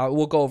here.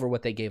 We'll go over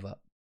what they gave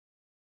up.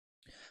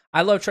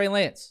 I love Trey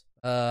Lance.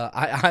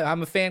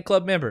 I'm a fan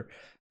club member.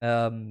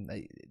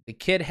 The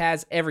kid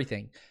has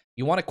everything.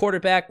 You want a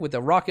quarterback with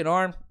a rocket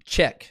arm?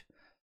 Check.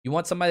 You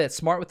want somebody that's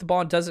smart with the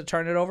ball and doesn't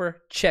turn it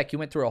over? Check. You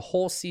went through a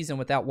whole season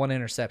without 1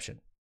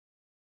 interception.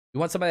 You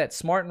want somebody that's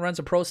smart and runs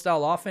a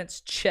pro-style offense?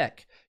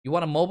 Check. You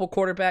want a mobile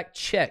quarterback?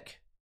 Check.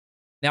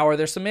 Now, are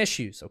there some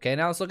issues? Okay,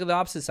 now let's look at the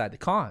opposite side, the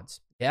cons.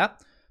 Yeah,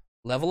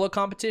 level of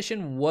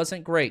competition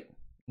wasn't great.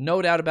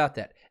 No doubt about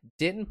that.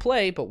 Didn't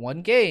play but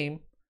 1 game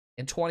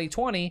in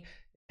 2020.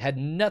 Had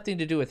nothing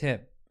to do with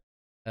him.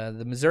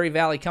 The Missouri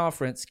Valley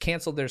Conference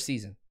canceled their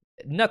season.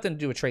 Nothing to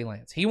do with Trey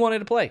Lance. He wanted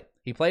to play.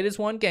 He played his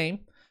 1 game,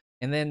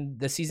 and then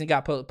the season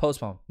got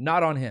postponed.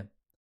 Not on him.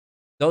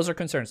 Those are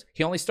concerns.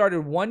 He only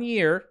started 1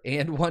 year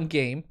and 1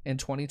 game in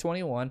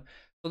 2021,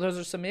 so those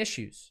are some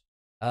issues.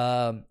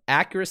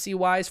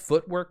 Accuracy-wise,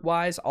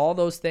 footwork-wise, all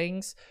those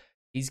things,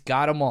 he's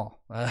got them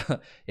all.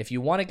 If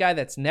you want a guy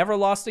that's never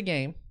lost a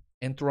game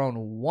and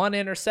thrown 1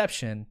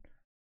 interception,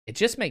 it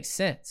just makes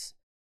sense.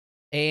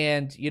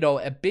 And,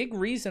 a big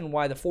reason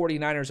why the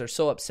 49ers are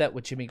so upset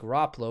with Jimmy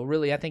Garoppolo,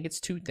 really, I think it's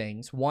 2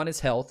 things. One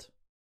is health.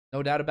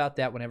 No doubt about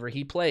that. Whenever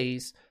he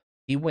plays,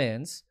 he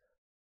wins.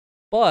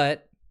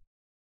 But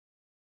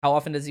how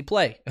often does he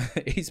play?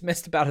 He's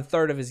missed about a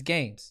third of his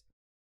games.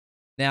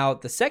 Now,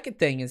 the second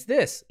thing is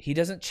this. He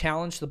doesn't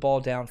challenge the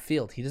ball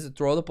downfield. He doesn't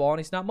throw the ball, and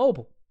he's not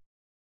mobile.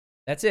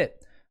 That's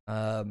it.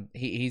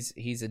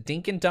 He's a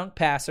dink and dunk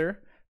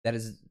passer.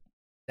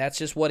 That's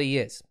just what he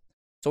is.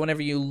 So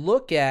whenever you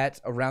look at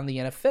around the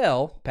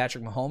NFL,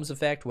 Patrick Mahomes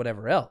effect,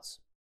 whatever else,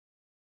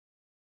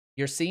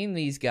 you're seeing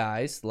these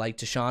guys like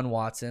Deshaun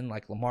Watson,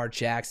 like Lamar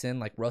Jackson,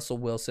 like Russell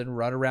Wilson,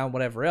 run around,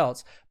 whatever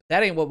else.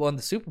 That ain't what won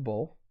the Super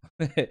Bowl.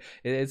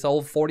 It's an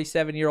old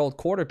 47-year-old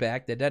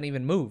quarterback that doesn't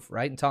even move,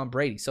 right? And Tom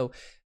Brady. So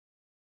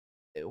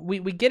we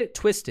get it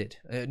twisted.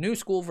 New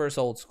school versus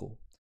old school.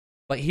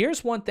 But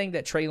here's one thing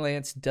that Trey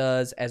Lance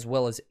does as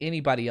well as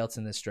anybody else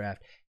in this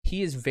draft.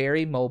 He is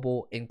very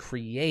mobile and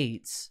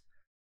creates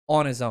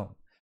on his own.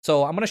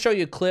 So I'm going to show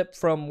you a clip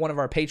from one of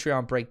our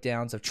Patreon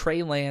breakdowns of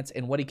Trey Lance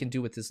and what he can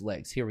do with his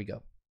legs. Here we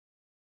go.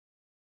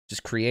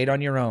 Just create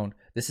on your own.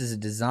 This is a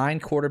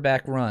designed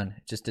quarterback run,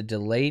 just a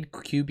delayed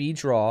QB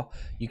draw.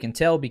 You can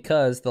tell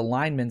because the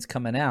lineman's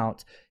coming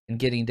out and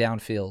getting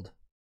downfield.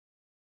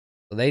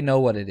 So they know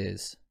what it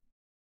is.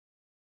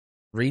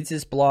 Reads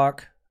his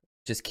block,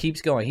 just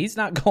keeps going. He's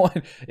not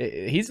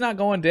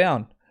going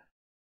down.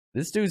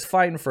 This dude's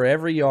fighting for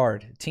every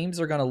yard. Teams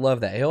are going to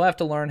love that. He'll have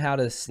to learn how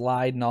to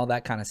slide and all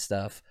that kind of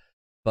stuff.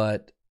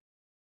 But,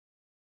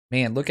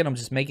 man, look at him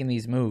just making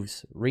these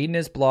moves. Reading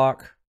his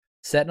block,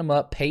 setting him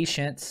up,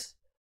 patience.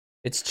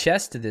 It's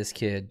chess to this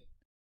kid.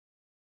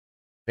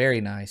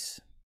 Very nice.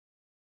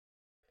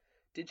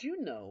 Did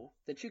you know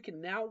that you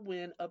can now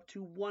win up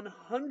to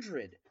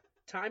 100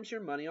 times your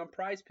money on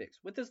Prize Picks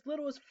with as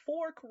little as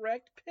 4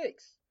 correct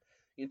picks?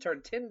 You can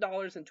turn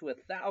 $10 into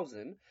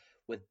 $1,000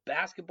 with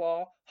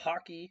basketball,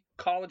 hockey,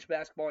 college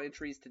basketball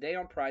entries today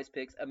on Prize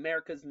Picks,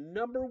 America's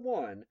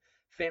 #1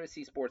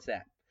 fantasy sports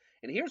app.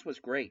 And here's what's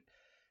great.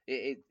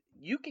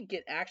 You can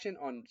get action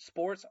on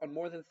sports on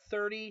more than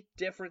 30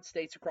 different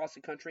states across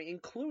the country,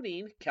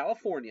 including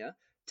California,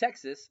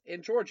 Texas,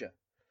 and Georgia.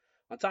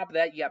 On top of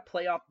that, you got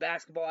playoff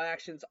basketball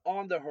actions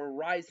on the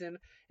horizon,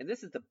 and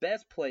this is the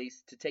best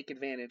place to take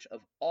advantage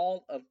of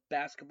all of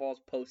basketball's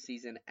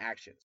postseason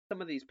actions.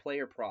 Some of these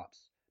player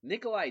props.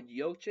 Nikolai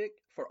Jokic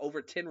for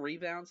over 10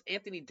 rebounds.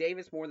 Anthony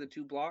Davis more than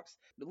 2 blocks.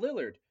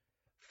 Lillard,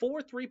 4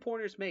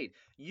 3-pointers made.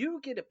 You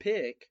get to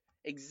pick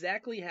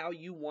exactly how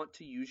you want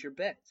to use your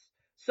bets.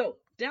 So,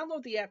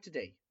 download the app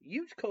today.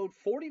 Use code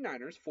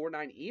 49ers,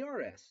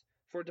 49ERS,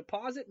 for a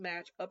deposit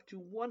match up to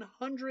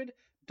 $100.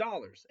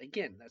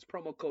 Again, that's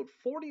promo code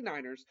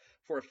 49ers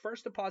for a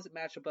first deposit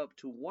match of up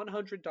to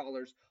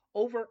 $100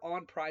 over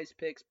on Prize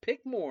Picks.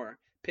 Pick more,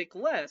 pick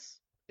less.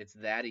 It's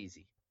that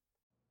easy.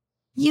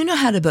 You know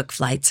how to book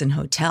flights and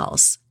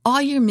hotels.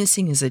 All you're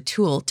missing is a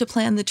tool to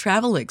plan the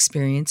travel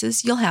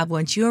experiences you'll have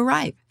once you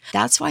arrive.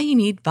 That's why you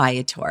need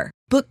Viator.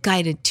 Book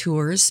guided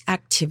tours,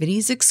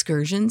 activities,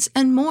 excursions,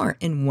 and more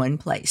in one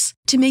place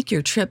to make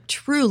your trip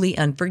truly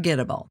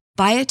unforgettable.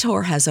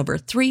 Viator has over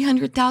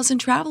 300,000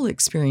 travel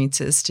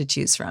experiences to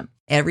choose from.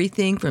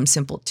 Everything from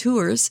simple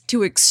tours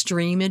to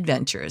extreme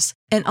adventures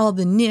and all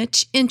the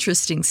niche,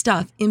 interesting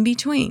stuff in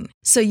between.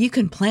 So you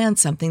can plan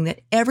something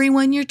that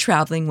everyone you're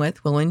traveling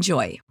with will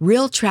enjoy.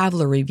 Real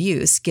traveler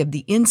reviews give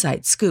the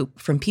inside scoop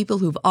from people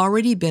who've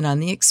already been on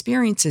the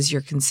experiences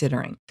you're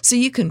considering. So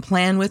you can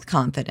plan with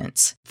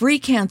confidence. Free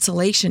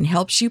cancellation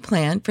helps you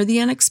plan for the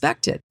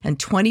unexpected. And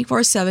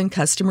 24/7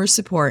 customer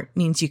support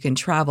means you can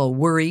travel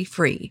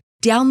worry-free.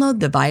 Download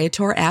the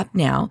Viator app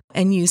now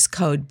and use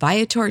code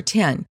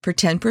Viator10 for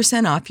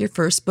 10% off your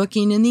first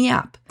booking in the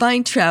app.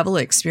 Find travel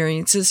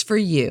experiences for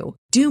you.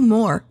 Do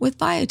more with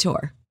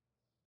Viator.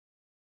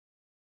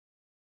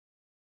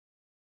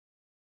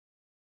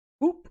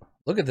 Whoop.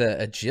 Look at the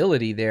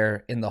agility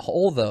there in the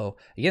hole, though.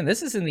 Again,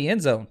 this is in the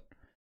end zone.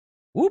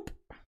 Whoop.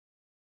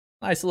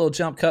 Nice little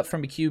jump cut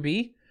from a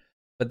QB.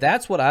 But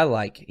that's what I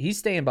like. He's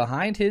staying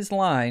behind his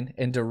line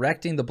and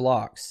directing the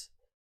blocks.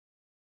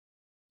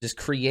 Just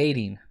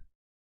creating.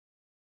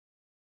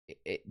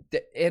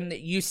 And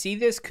you see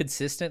this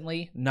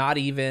consistently, not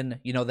even,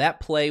 that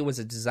play was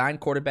a design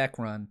quarterback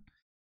run.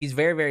 He's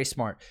very, very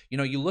smart.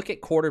 You look at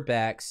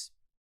quarterbacks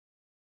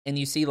and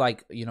you see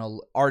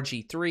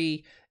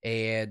RG3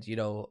 and,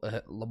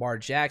 Lamar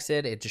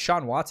Jackson and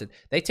Deshaun Watson.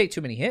 They take too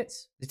many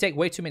hits. They take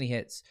way too many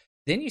hits.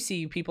 Then you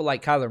see people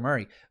like Kyler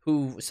Murray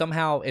who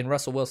somehow, and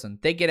Russell Wilson,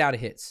 they get out of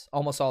hits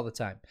almost all the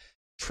time.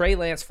 Trey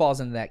Lance falls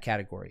into that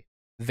category.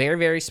 Very,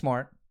 very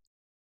smart.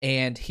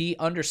 And he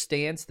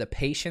understands the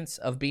patience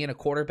of being a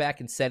quarterback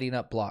and setting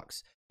up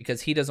blocks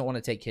because he doesn't want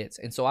to take hits.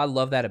 And so I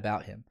love that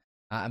about him.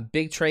 I'm a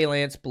big Trey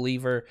Lance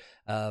believer.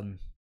 If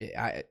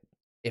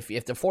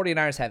the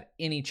 49ers have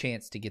any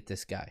chance to get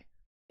this guy,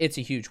 it's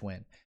a huge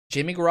win.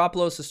 Jimmy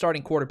Garoppolo is the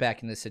starting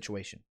quarterback in this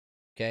situation.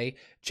 Okay?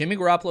 Jimmy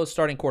Garoppolo is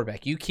starting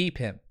quarterback. You keep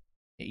him.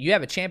 You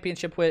have a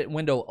championship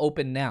window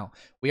open now.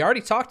 We already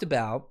talked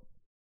about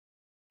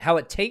how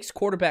it takes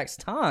quarterbacks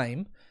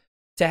time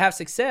to have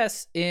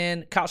success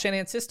in Kyle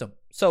Shanahan's system.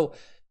 So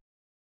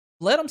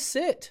let him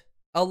sit.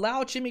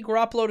 Allow Jimmy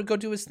Garoppolo to go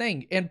do his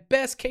thing. And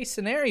best case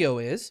scenario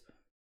is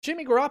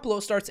Jimmy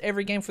Garoppolo starts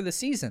every game for the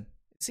season.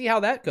 See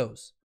how that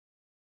goes.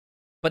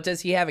 But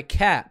does he have a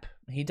cap?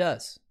 He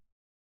does.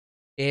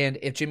 And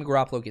if Jimmy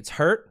Garoppolo gets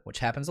hurt, which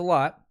happens a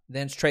lot,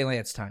 then it's Trey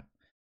Lance time.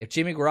 If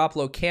Jimmy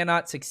Garoppolo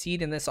cannot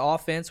succeed in this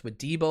offense with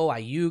Debo,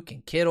 Ayuk,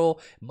 and Kittle,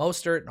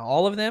 Mostert, and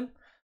all of them,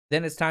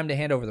 then it's time to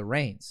hand over the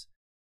reins.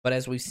 But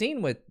as we've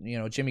seen with,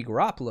 Jimmy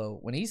Garoppolo,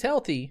 when he's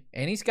healthy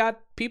and he's got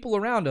people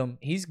around him,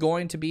 he's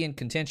going to be in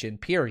contention,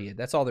 period.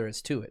 That's all there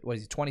is to it. What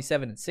is he,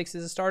 27-6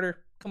 as a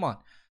starter? Come on.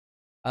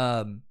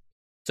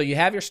 So you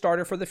have your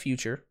starter for the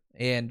future.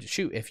 And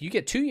shoot, if you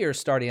get 2 years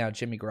starting out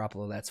Jimmy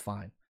Garoppolo, that's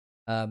fine.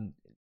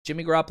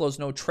 Jimmy Garoppolo's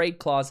no trade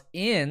clause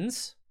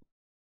ends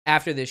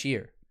after this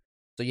year.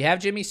 So you have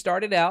Jimmy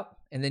started out,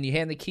 and then you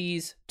hand the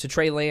keys to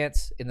Trey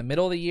Lance in the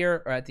middle of the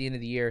year or at the end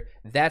of the year.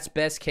 That's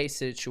best case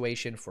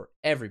situation for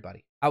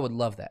everybody. I would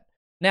love that.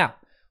 Now,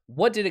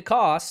 what did it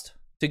cost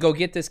to go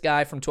get this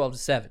guy from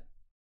 12-7?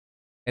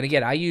 And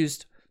again, I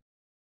used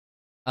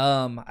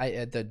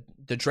the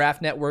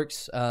Draft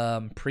Network's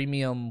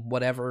premium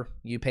whatever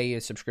you pay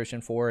a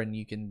subscription for, and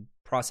you can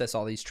process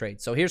all these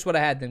trades. So here's what I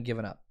had them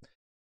giving up.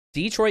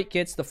 Detroit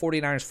gets the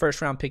 49ers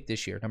first round pick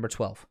this year, number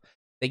 12.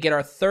 They get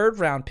our third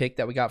round pick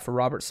that we got for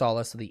Robert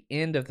Saleh, so the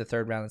end of the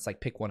third round, it's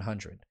like pick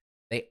 100.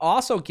 They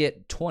also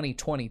get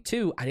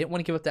 2022. I didn't want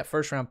to give up that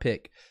first round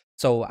pick.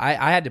 So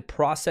I had to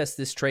process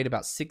this trade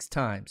about 6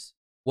 times.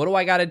 What do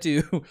I got to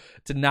do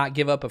to not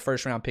give up a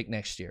first round pick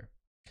next year?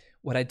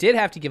 What I did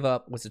have to give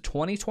up was a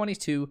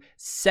 2022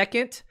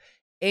 second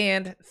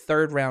and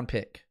third round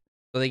pick.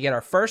 So they get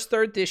our first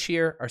third this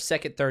year, our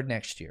second third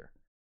next year.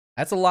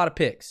 That's a lot of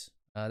picks.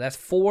 That's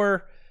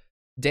 4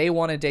 day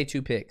 1 and day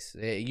 2 picks.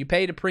 You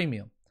paid a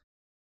premium.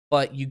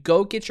 But you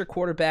go get your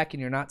quarterback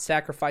and you're not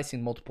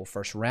sacrificing multiple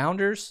first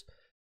rounders.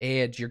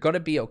 And you're going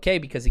to be okay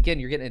because, again,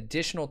 you're getting an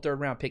additional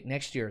third round pick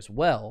next year as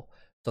well.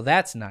 So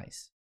that's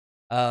nice.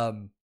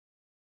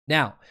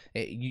 Now,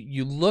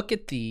 you look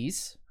at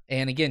these,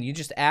 and again, you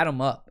just add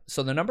them up.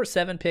 So the number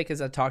 7 pick, as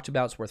I talked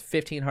about, is worth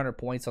 1,500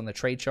 points on the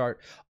trade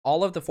chart.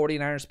 All of the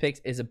 49ers picks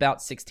is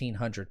about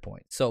 1,600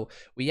 points. So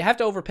we have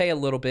to overpay a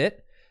little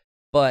bit,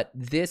 but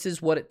this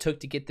is what it took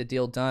to get the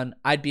deal done.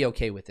 I'd be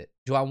okay with it.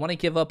 Do I want to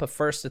give up a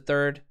first, a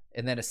third,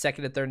 and then a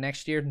second, a third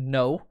next year?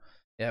 No.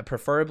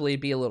 Preferably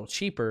be a little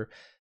cheaper.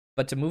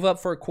 But to move up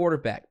for a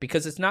quarterback,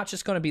 because it's not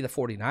just going to be the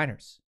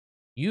 49ers.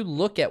 You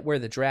look at where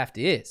the draft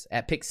is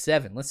at pick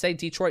 7. Let's say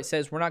Detroit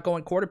says we're not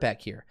going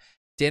quarterback here.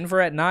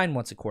 Denver at 9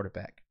 wants a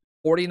quarterback.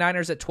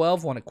 49ers at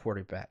 12 want a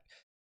quarterback.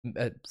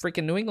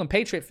 Freaking New England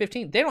Patriot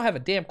 15. They don't have a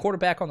damn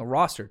quarterback on the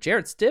roster.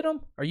 Jarrett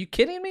Stidham? Are you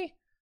kidding me?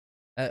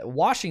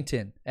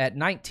 Washington at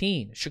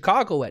 19.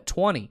 Chicago at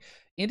 20.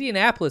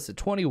 Indianapolis at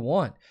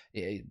 21.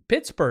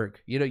 Pittsburgh,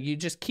 you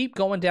just keep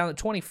going down at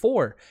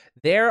 24.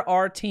 There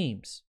are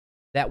teams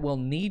that will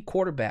need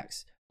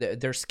quarterbacks.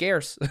 They're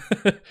scarce.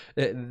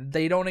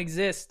 They don't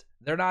exist.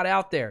 They're not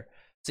out there.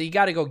 So you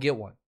got to go get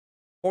one.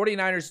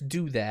 49ers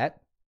do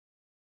that.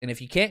 And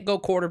if you can't go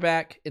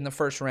quarterback in the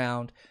first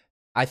round,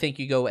 I think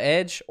you go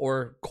edge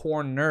or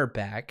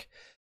cornerback.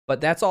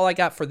 But that's all I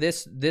got for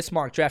this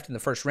mock draft in the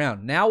first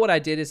round. Now what I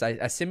did is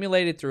I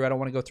simulated through, I don't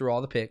want to go through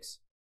all the picks,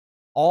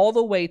 all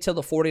the way till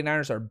the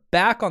 49ers are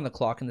back on the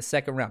clock in the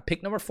second round.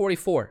 Pick number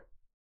 44.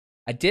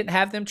 I didn't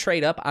have them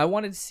trade up. I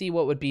wanted to see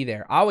what would be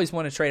there. I always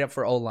want to trade up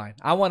for O-line.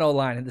 I want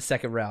O-line in the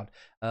second round.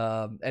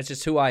 That's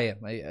just who I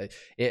am.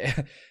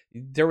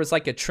 There was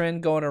like a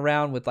trend going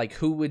around with like,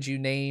 who would you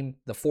name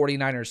the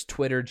 49ers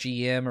Twitter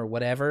GM or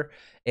whatever?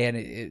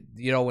 And,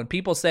 when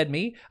people said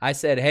me, I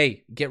said,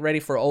 hey, get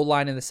ready for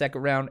O-line in the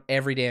second round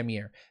every damn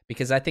year,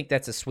 because I think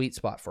that's a sweet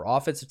spot for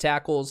offensive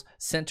tackles,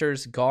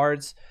 centers,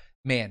 guards.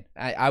 Man,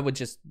 I would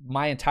just,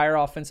 my entire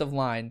offensive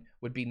line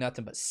would be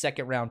nothing but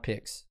second round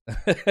picks.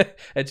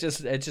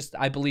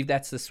 I believe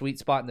that's the sweet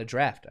spot in the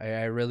draft.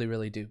 I really,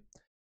 really do.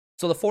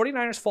 So the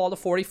 49ers fall to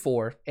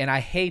 44, and I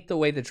hate the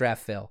way the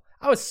draft fell.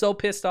 I was so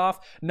pissed off.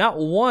 Not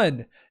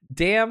one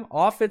damn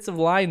offensive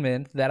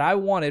lineman that I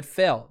wanted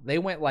fell. They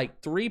went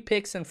like 3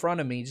 picks in front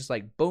of me, just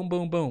like boom,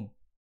 boom, boom.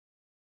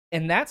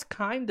 And that's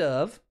kind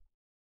of,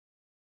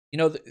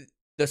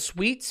 the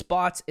sweet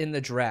spots in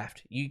the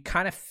draft. You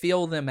kind of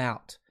feel them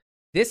out.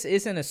 This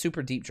isn't a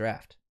super deep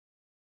draft.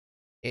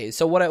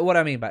 So what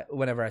I mean by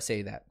whenever I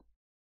say that,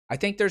 I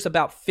think there's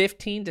about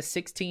 15 to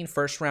 16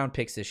 first-round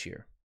picks this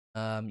year.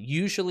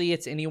 Usually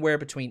it's anywhere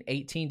between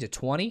 18 to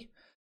 20.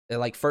 They're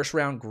like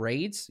first-round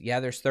grades.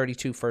 Yeah, there's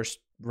 32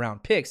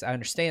 first-round picks. I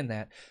understand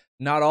that.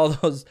 Not all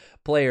those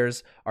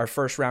players are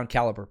first-round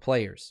caliber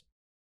players.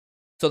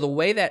 So the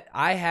way that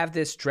I have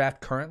this draft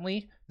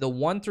currently, the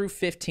 1 through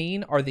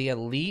 15 are the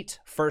elite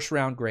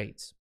first-round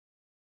grades.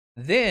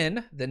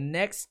 Then the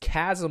next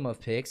chasm of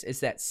picks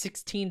is that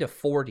 16 to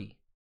 40.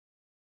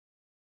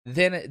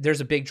 Then there's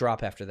a big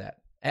drop after that.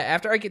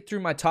 After I get through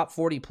my top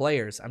 40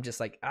 players, I'm just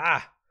like,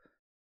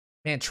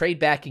 man, trade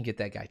back and get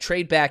that guy.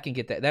 Trade back and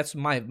get that. That's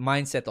my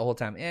mindset the whole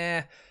time.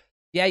 Yeah,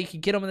 you can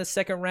get him in the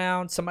second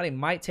round. Somebody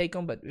might take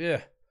him, but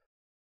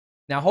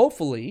Now,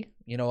 hopefully,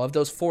 of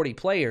those 40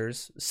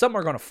 players, some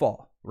are going to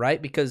fall,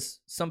 right? Because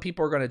some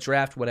people are going to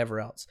draft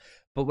whatever else.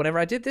 But whenever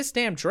I did this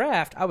damn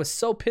draft, I was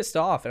so pissed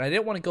off, and I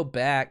didn't want to go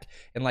back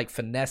and like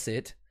finesse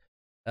it.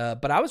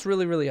 But I was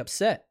really, really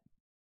upset.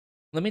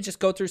 Let me just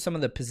go through some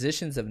of the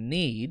positions of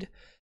need.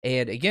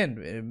 And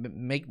again,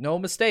 make no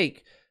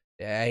mistake,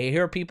 I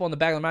hear people in the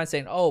back of their mind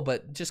saying, oh,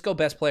 but just go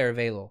best player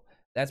available.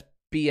 That's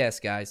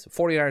BS, guys.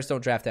 49ers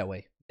don't draft that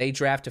way. They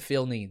draft to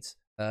fill needs.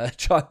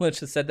 John Lynch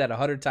has said that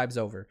 100 times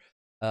over.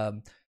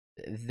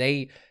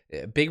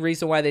 Big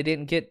reason why they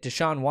didn't get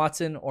Deshaun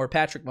Watson or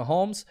Patrick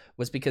Mahomes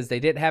was because they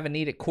didn't have a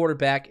need at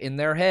quarterback in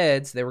their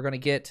heads. They were going to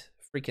get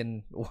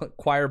freaking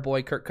choir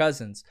boy Kirk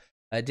Cousins.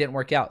 It didn't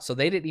work out. So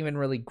they didn't even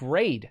really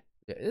grade.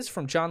 This is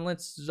from John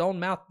Lynch's own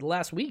mouth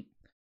last week.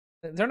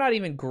 They're not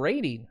even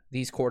grading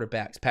these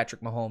quarterbacks,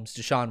 Patrick Mahomes,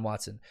 Deshaun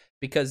Watson,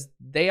 because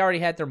they already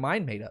had their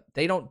mind made up.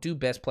 They don't do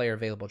best player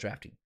available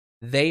drafting.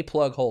 They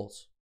plug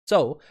holes.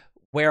 So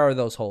where are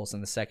those holes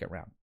in the second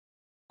round?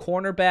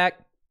 Cornerback,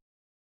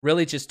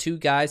 really just 2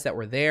 guys that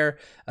were there.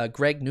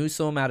 Greg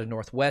Newsome out of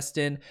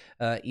Northwestern.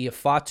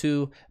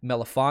 Ifeatu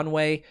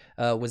Melifonwu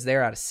was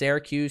there out of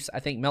Syracuse. I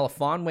think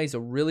Melifonwu is a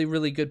really,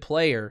 really good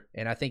player,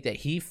 and I think that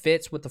he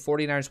fits what the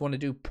 49ers want to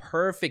do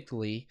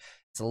perfectly.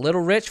 It's a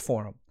little rich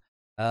for him.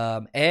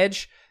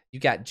 Edge, you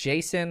got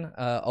Jason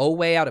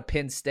Owe out of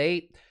Penn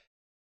State.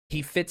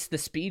 He fits the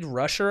speed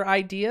rusher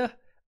idea,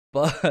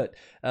 but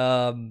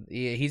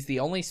he's the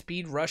only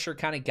speed rusher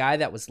kind of guy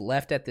that was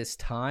left at this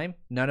time.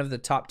 None of the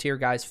top tier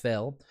guys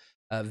fell.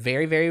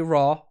 Very, very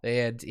raw,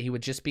 and he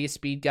would just be a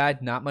speed guy,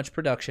 not much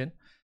production.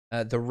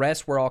 The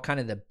rest were all kind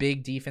of the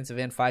big defensive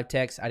end 5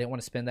 techs. I didn't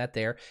want to spend that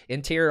there.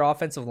 Interior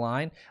offensive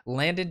line,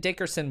 Landon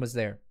Dickerson was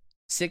there.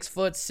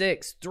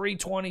 6'6",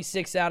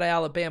 326 out of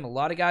Alabama. A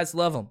lot of guys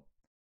love him.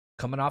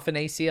 Coming off an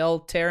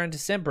ACL tear in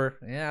December.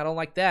 Yeah, I don't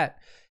like that.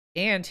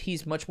 And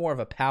he's much more of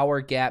a power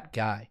gap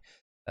guy.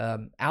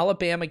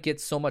 Alabama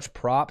gets so much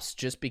props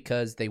just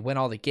because they win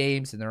all the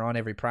games and they're on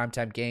every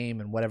primetime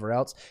game and whatever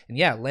else. And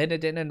yeah, Landon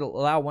didn't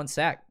allow 1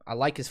 sack. I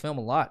like his film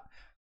a lot.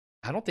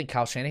 I don't think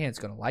Kyle Shanahan's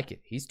going to like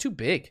it. He's too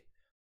big.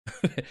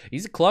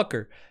 He's a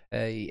clunker.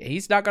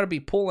 He's not going to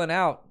be pulling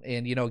out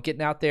and,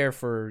 getting out there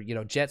for,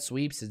 jet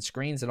sweeps and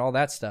screens and all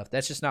that stuff.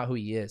 That's just not who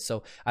he is.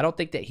 So I don't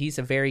think that he's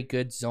a very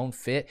good zone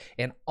fit.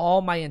 And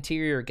all my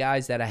interior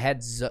guys that I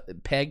had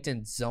pegged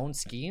in zone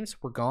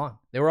schemes were gone.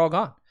 They were all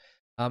gone.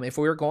 If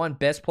we were going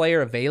best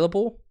player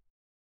available,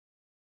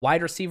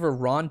 wide receiver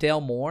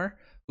Rondale Moore,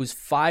 who's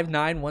 5'9",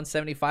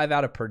 175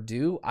 out of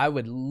Purdue, I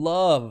would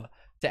love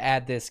to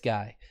add this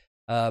guy.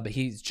 But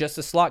he's just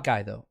a slot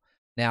guy, though.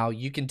 Now,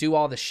 you can do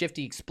all the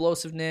shifty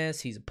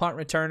explosiveness. He's a punt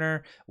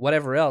returner,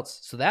 whatever else.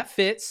 So that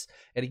fits.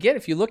 And again,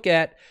 if you look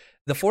at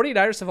the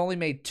 49ers have only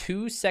made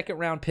 2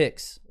 second-round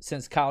picks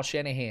since Kyle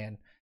Shanahan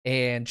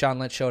and John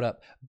Lynch showed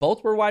up.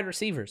 Both were wide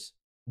receivers,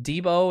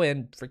 Debo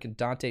and freaking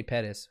Dante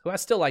Pettis, who I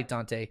still like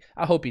Dante.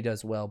 I hope he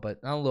does well, but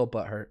I'm a little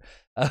butthurt.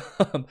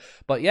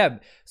 But yeah,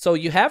 so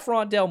you have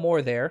Rondale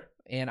Moore there,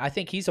 and I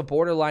think he's a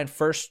borderline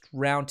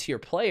first-round tier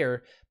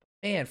player.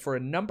 Man, for a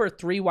number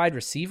 3 wide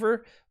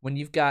receiver, when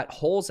you've got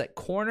holes at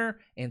corner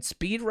and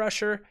speed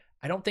rusher,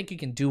 I don't think you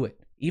can do it.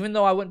 Even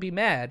though I wouldn't be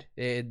mad,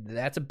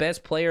 that's a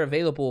best player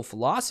available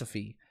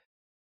philosophy.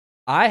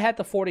 I had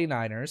the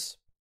 49ers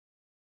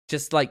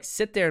just like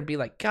sit there and be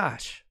like,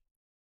 gosh,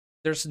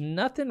 there's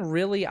nothing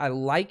really I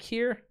like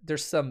here.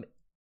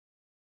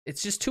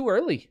 It's just too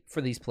early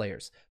for these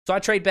players. So I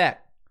trade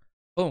back.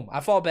 Boom, I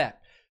fall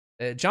back.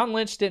 John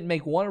Lynch didn't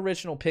make one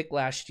original pick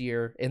last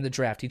year in the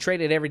draft. He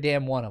traded every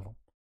damn one of them.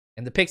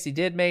 And the picks he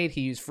did made,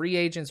 he used free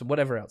agents and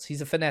whatever else.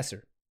 He's a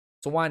finesser.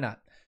 So why not?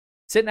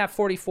 Sitting at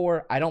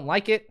 44, I don't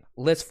like it.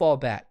 Let's fall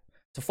back.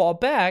 To fall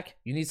back,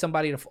 you need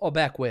somebody to fall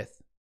back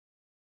with.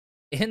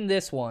 In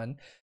this one,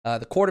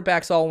 the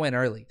quarterbacks all went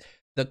early.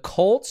 The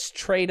Colts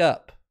trade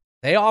up.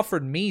 They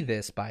offered me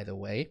this, by the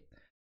way.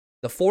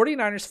 The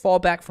 49ers fall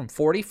back from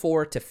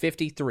 44 to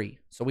 53.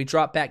 So we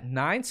drop back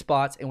 9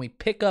 spots and we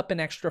pick up an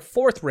extra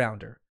 4th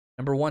rounder,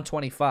 number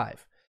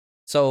 125.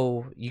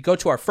 So you go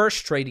to our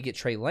first trade to get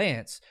Trey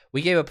Lance.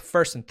 We gave up a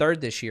 1st and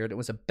 3rd this year. It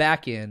was a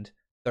back-end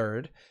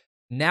 3rd.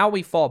 Now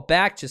we fall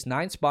back just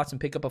 9 spots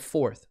and pick up a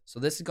 4th. So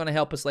this is going to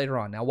help us later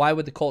on. Now, why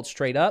would the Colts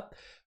trade up?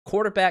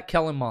 Quarterback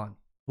Kellen Mond,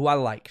 who I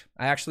like.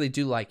 I actually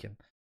do like him.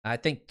 I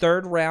think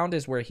 3rd round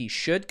is where he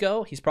should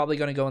go. He's probably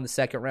going to go in the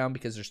 2nd round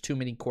because there's too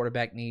many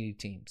quarterback-needy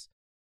teams.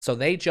 So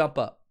they jump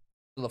up.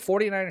 So the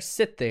 49ers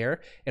sit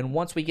there, and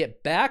once we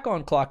get back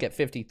on clock at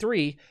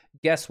 53,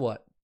 guess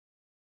what?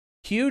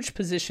 Huge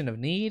position of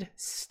need,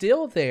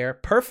 still there,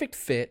 perfect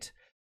fit.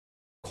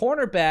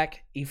 Cornerback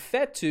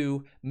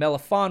Ifeatu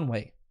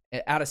Melifonwu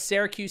out of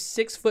Syracuse,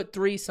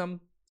 6'3",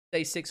 some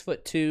say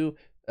 6'2",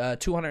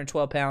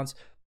 212 pounds.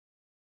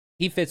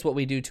 He fits what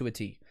we do to a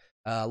T.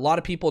 A lot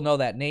of people know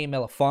that name,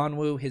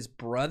 Melifonwu. His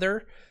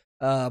brother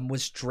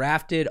was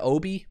drafted.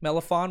 Obi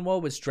Melifonwu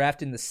was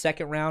drafted in the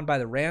 2nd round by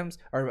the Rams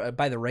or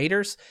by the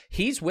Raiders.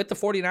 He's with the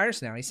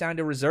 49ers now. He signed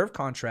a reserve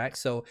contract,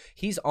 so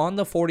he's on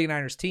the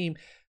 49ers team.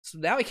 So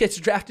now he gets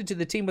drafted to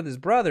the team with his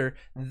brother.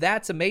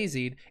 That's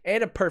amazing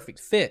and a perfect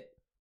fit.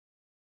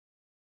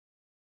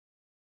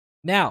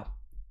 Now,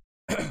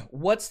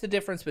 what's the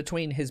difference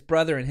between his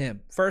brother and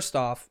him? First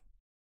off,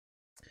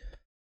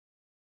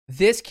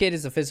 this kid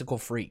is a physical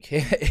freak.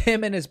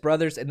 Him and his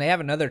brothers, and they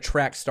have another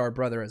track star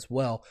brother as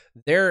well.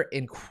 They're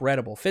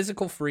incredible.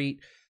 Physical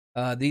freak.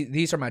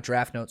 These are my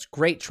draft notes.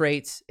 Great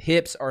traits.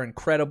 Hips are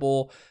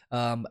incredible.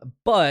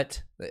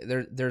 But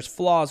there's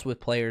flaws with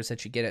players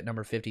that you get at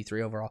number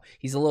 53 overall.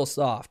 He's a little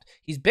soft.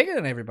 He's bigger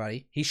than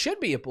everybody. He should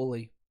be a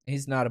bully.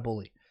 He's not a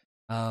bully.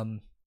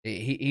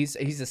 He's a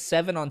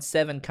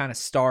 7-on-7 kind of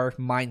star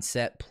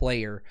mindset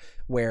player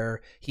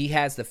where he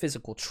has the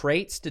physical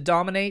traits to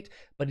dominate,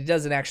 but he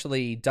doesn't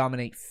actually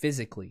dominate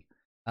physically.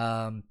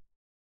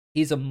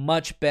 He's a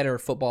much better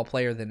football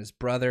player than his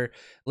brother.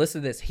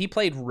 Listen to this. He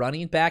played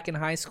running back in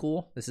high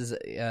school. This is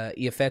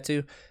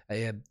Ifeatu.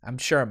 I'm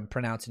sure I'm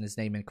pronouncing his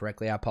name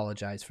incorrectly. I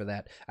apologize for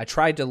that. I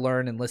tried to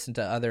learn and listen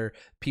to other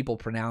people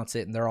pronounce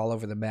it, and they're all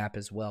over the map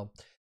as well.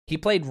 He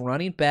played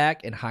running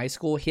back in high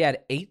school. He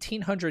had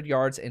 1,800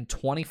 yards and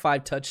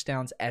 25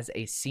 touchdowns as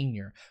a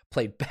senior.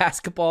 Played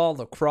basketball,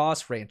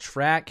 lacrosse, ran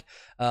track.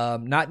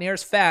 Not near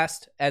as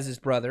fast as his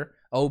brother,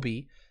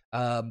 Obi,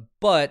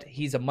 but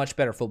he's a much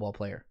better football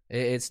player.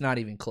 It's not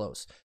even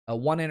close.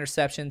 1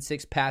 interception,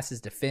 6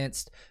 passes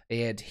defensed,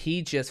 and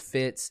he just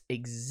fits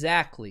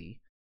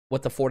exactly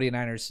what the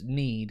 49ers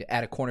need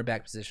at a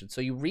cornerback position. So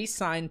you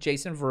re-sign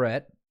Jason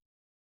Verrett.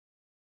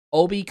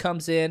 Obi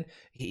comes in.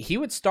 He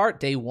would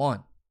start day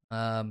 1.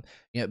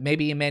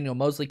 Maybe Emmanuel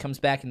Mosley comes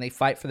back and they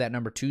fight for that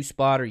number 2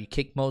 spot, or you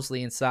kick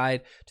Mosley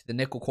inside to the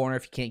nickel corner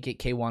if you can't get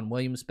K'Wan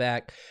Williams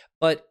back.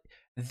 But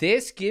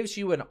this gives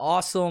you an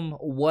awesome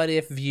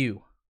what-if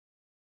view.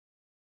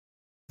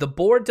 The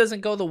board doesn't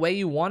go the way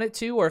you want it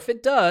to, or if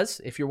it does,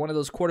 if you're one of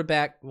those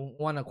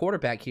want a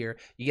quarterback here,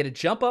 you get to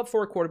jump up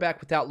for a quarterback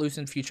without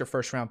losing future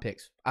first-round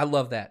picks. I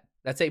love that.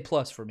 That's A+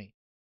 for me.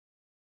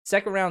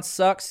 2nd round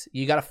sucks.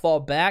 You got to fall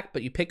back,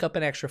 but you pick up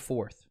an extra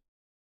 4th.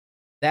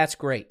 That's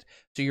great.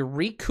 So you're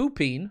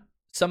recouping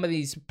some of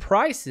these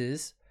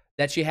prices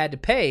that you had to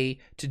pay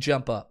to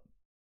jump up.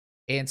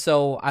 And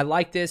so I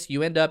like this.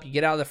 You get out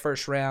of the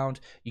 1st round,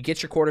 you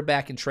get your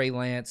quarterback in Trey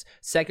Lance.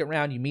 2nd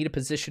round, you meet a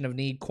position of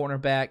need,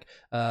 cornerback,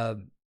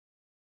 Ifeatu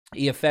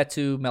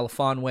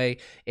Melifonwu,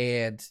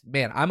 and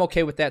man, I'm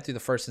okay with that through the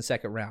 1st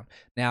and 2nd round.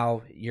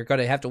 Now, you're going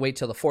to have to wait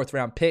till the 4th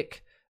round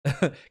pick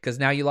because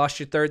now you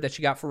lost your 3rd that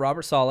you got for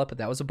Robert Saleh, but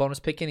that was a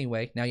bonus pick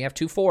anyway. Now you have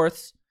 2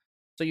 4ths.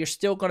 So you're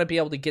still going to be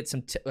able to get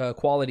some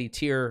quality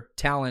tier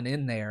talent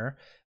in there,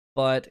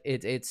 but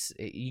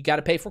you got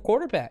to pay for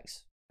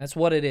quarterbacks. That's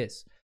what it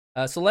is.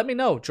 So let me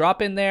know.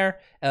 Drop in there,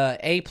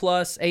 A+,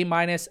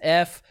 A-,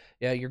 F.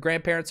 Your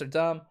grandparents are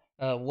dumb,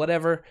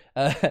 whatever.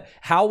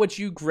 How would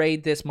you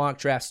grade this mock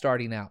draft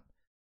starting out?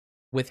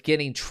 With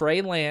getting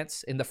Trey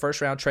Lance in the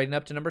first round, trading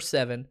up to number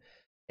 7,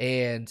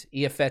 and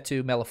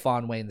Iafetu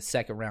Melifonwu in the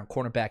second round,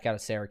 cornerback out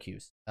of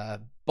Syracuse.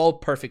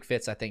 Both perfect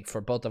fits, I think,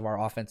 for both of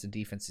our offense and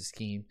defensive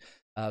scheme.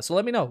 So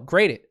let me know.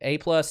 Grade it. A+,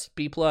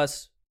 B+,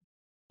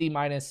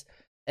 C-,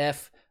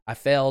 F. I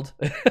failed.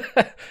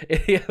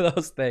 Any of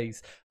those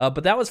things.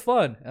 But that was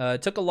fun.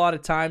 It took a lot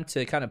of time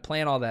to kind of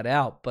plan all that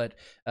out, but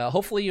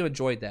hopefully you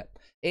enjoyed that.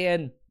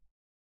 And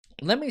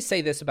let me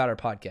say this about our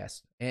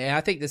podcast, and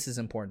I think this is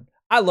important.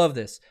 I love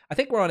this. I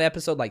think we're on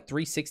episode like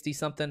 360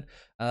 something.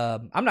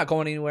 I'm not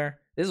going anywhere.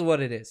 This is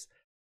what it is.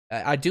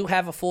 I do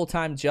have a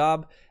full-time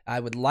job. I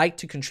would like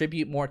to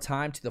contribute more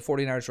time to the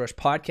 49ers Rush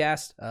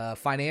podcast.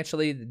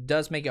 Financially, it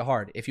does make it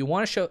hard. If you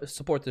want to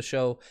support the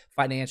show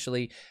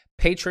financially,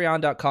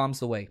 Patreon.com is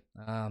the way.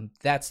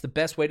 That's the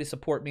best way to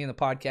support me in the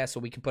podcast so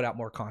we can put out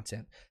more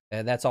content.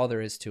 That's all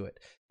there is to it.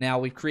 Now,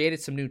 we've created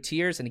some new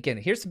tiers. And again,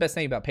 here's the best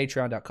thing about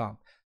Patreon.com.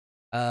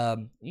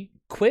 You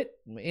quit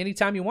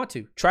anytime you want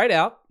to. Try it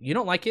out. You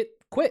don't like it,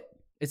 quit.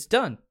 It's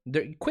done.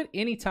 You quit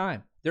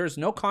anytime. There's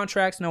no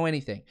contracts, no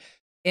anything.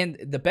 And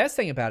the best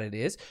thing about it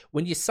is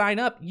when you sign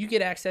up, you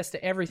get access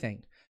to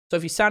everything. So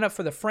if you sign up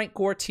for the Frank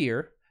Gore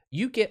tier,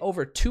 you get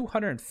over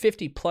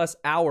 250 plus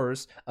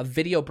hours of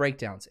video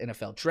breakdowns,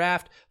 NFL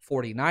draft,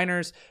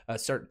 49ers,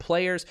 certain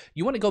players.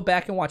 You want to go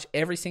back and watch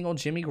every single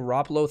Jimmy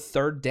Garoppolo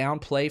third down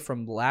play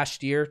from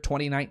last year,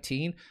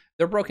 2019.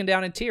 They're broken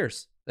down in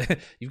tiers.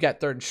 You've got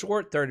third and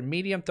short, third and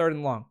medium, third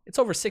and long. It's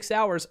over 6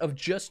 hours of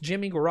just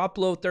Jimmy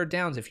Garoppolo third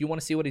downs if you want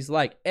to see what he's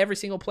like. Every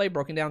single play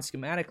broken down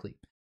schematically.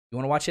 You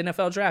want to watch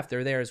NFL draft,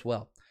 they're there as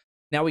well.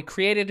 Now, we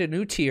created a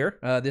new tier.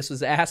 This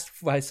was asked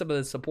by some of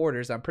the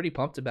supporters. I'm pretty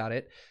pumped about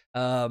it.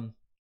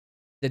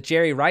 The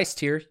Jerry Rice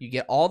tier, you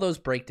get all those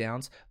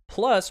breakdowns.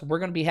 Plus, we're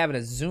going to be having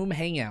a Zoom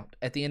hangout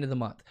at the end of the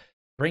month.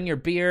 Bring your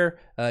beer,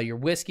 your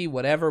whiskey,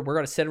 whatever. We're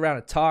going to sit around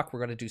and talk. We're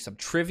going to do some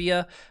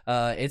trivia.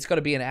 It's going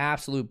to be an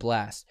absolute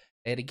blast.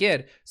 And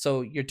again,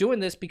 so you're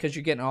doing this because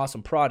you're getting an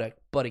awesome product.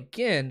 But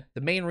again,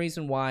 the main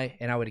reason why,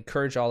 and I would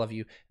encourage all of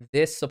you,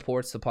 this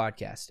supports the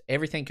podcast.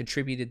 Everything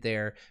contributed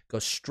there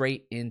goes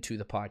straight into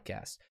the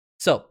podcast.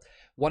 So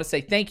want to say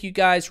thank you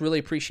guys. Really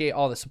appreciate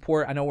all the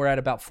support. I know we're at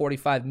about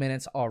 45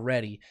 minutes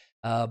already.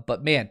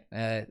 But man,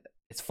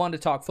 it's fun to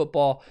talk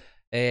football.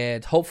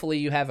 And hopefully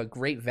you have a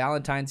great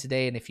Valentine's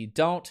Day. And if you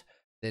don't,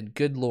 then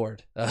good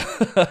Lord.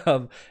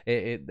 I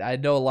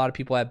know a lot of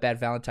people have bad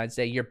Valentine's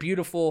Day. You're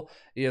beautiful.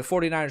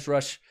 49ers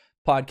Rush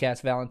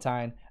podcast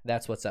Valentine.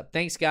 That's what's up.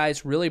 Thanks,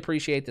 guys. Really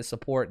appreciate the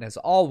support. And as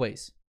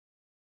always,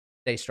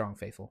 stay strong,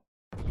 faithful.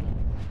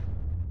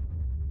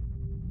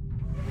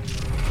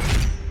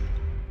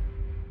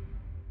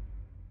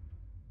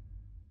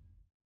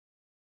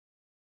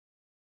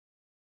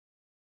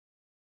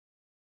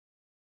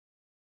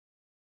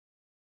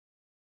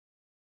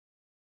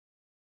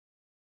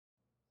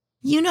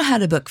 You know how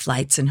to book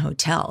flights and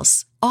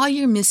hotels. All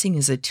you're missing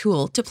is a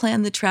tool to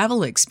plan the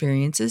travel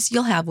experiences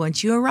you'll have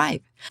once you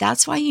arrive.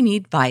 That's why you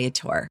need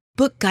Viator.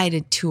 Book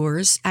guided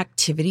tours,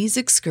 activities,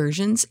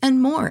 excursions,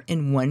 and more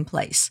in one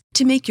place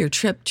to make your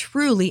trip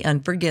truly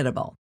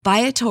unforgettable.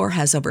 Viator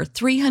has over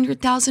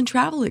 300,000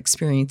 travel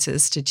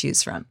experiences to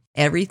choose from.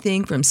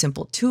 Everything from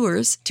simple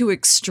tours to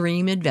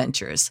extreme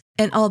adventures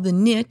and all the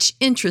niche,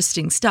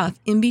 interesting stuff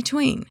in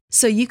between.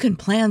 So you can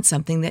plan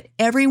something that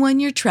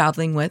everyone you're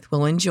traveling with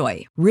will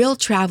enjoy. Real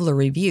traveler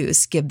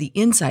reviews give the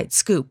inside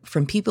scoop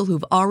from people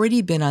who've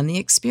already been on the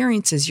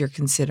experiences you're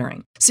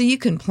considering. So you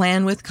can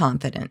plan with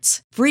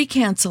confidence. Free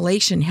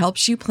cancellation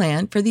helps you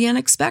plan for the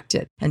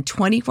unexpected. And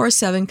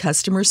 24/7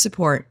 customer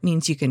support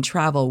means you can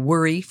travel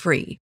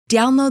worry-free.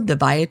 Download the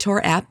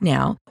Viator app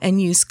now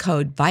and use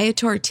code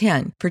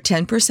Viator10 for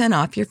 10%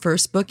 off your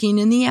first booking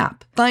in the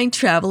app. Find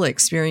travel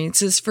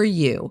experiences for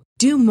you.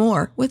 Do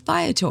more with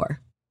Viator.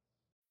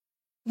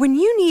 When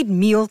you need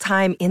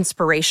mealtime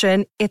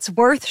inspiration, it's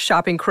worth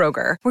shopping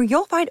Kroger, where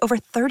you'll find over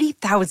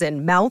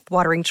 30,000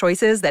 mouth-watering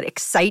choices that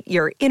excite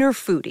your inner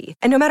foodie.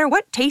 And no matter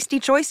what tasty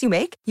choice you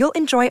make, you'll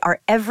enjoy our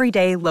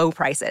everyday low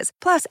prices,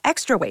 plus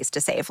extra ways to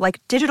save,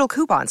 like digital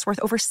coupons worth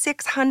over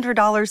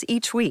 $600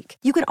 each week.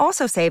 You can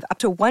also save up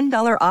to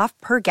 $1 off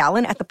per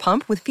gallon at the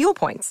pump with fuel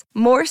points.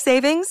 More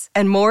savings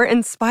and more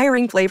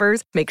inspiring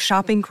flavors make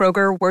shopping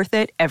Kroger worth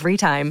it every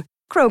time.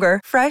 Kroger,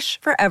 fresh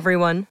for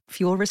everyone.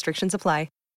 Fuel restrictions apply.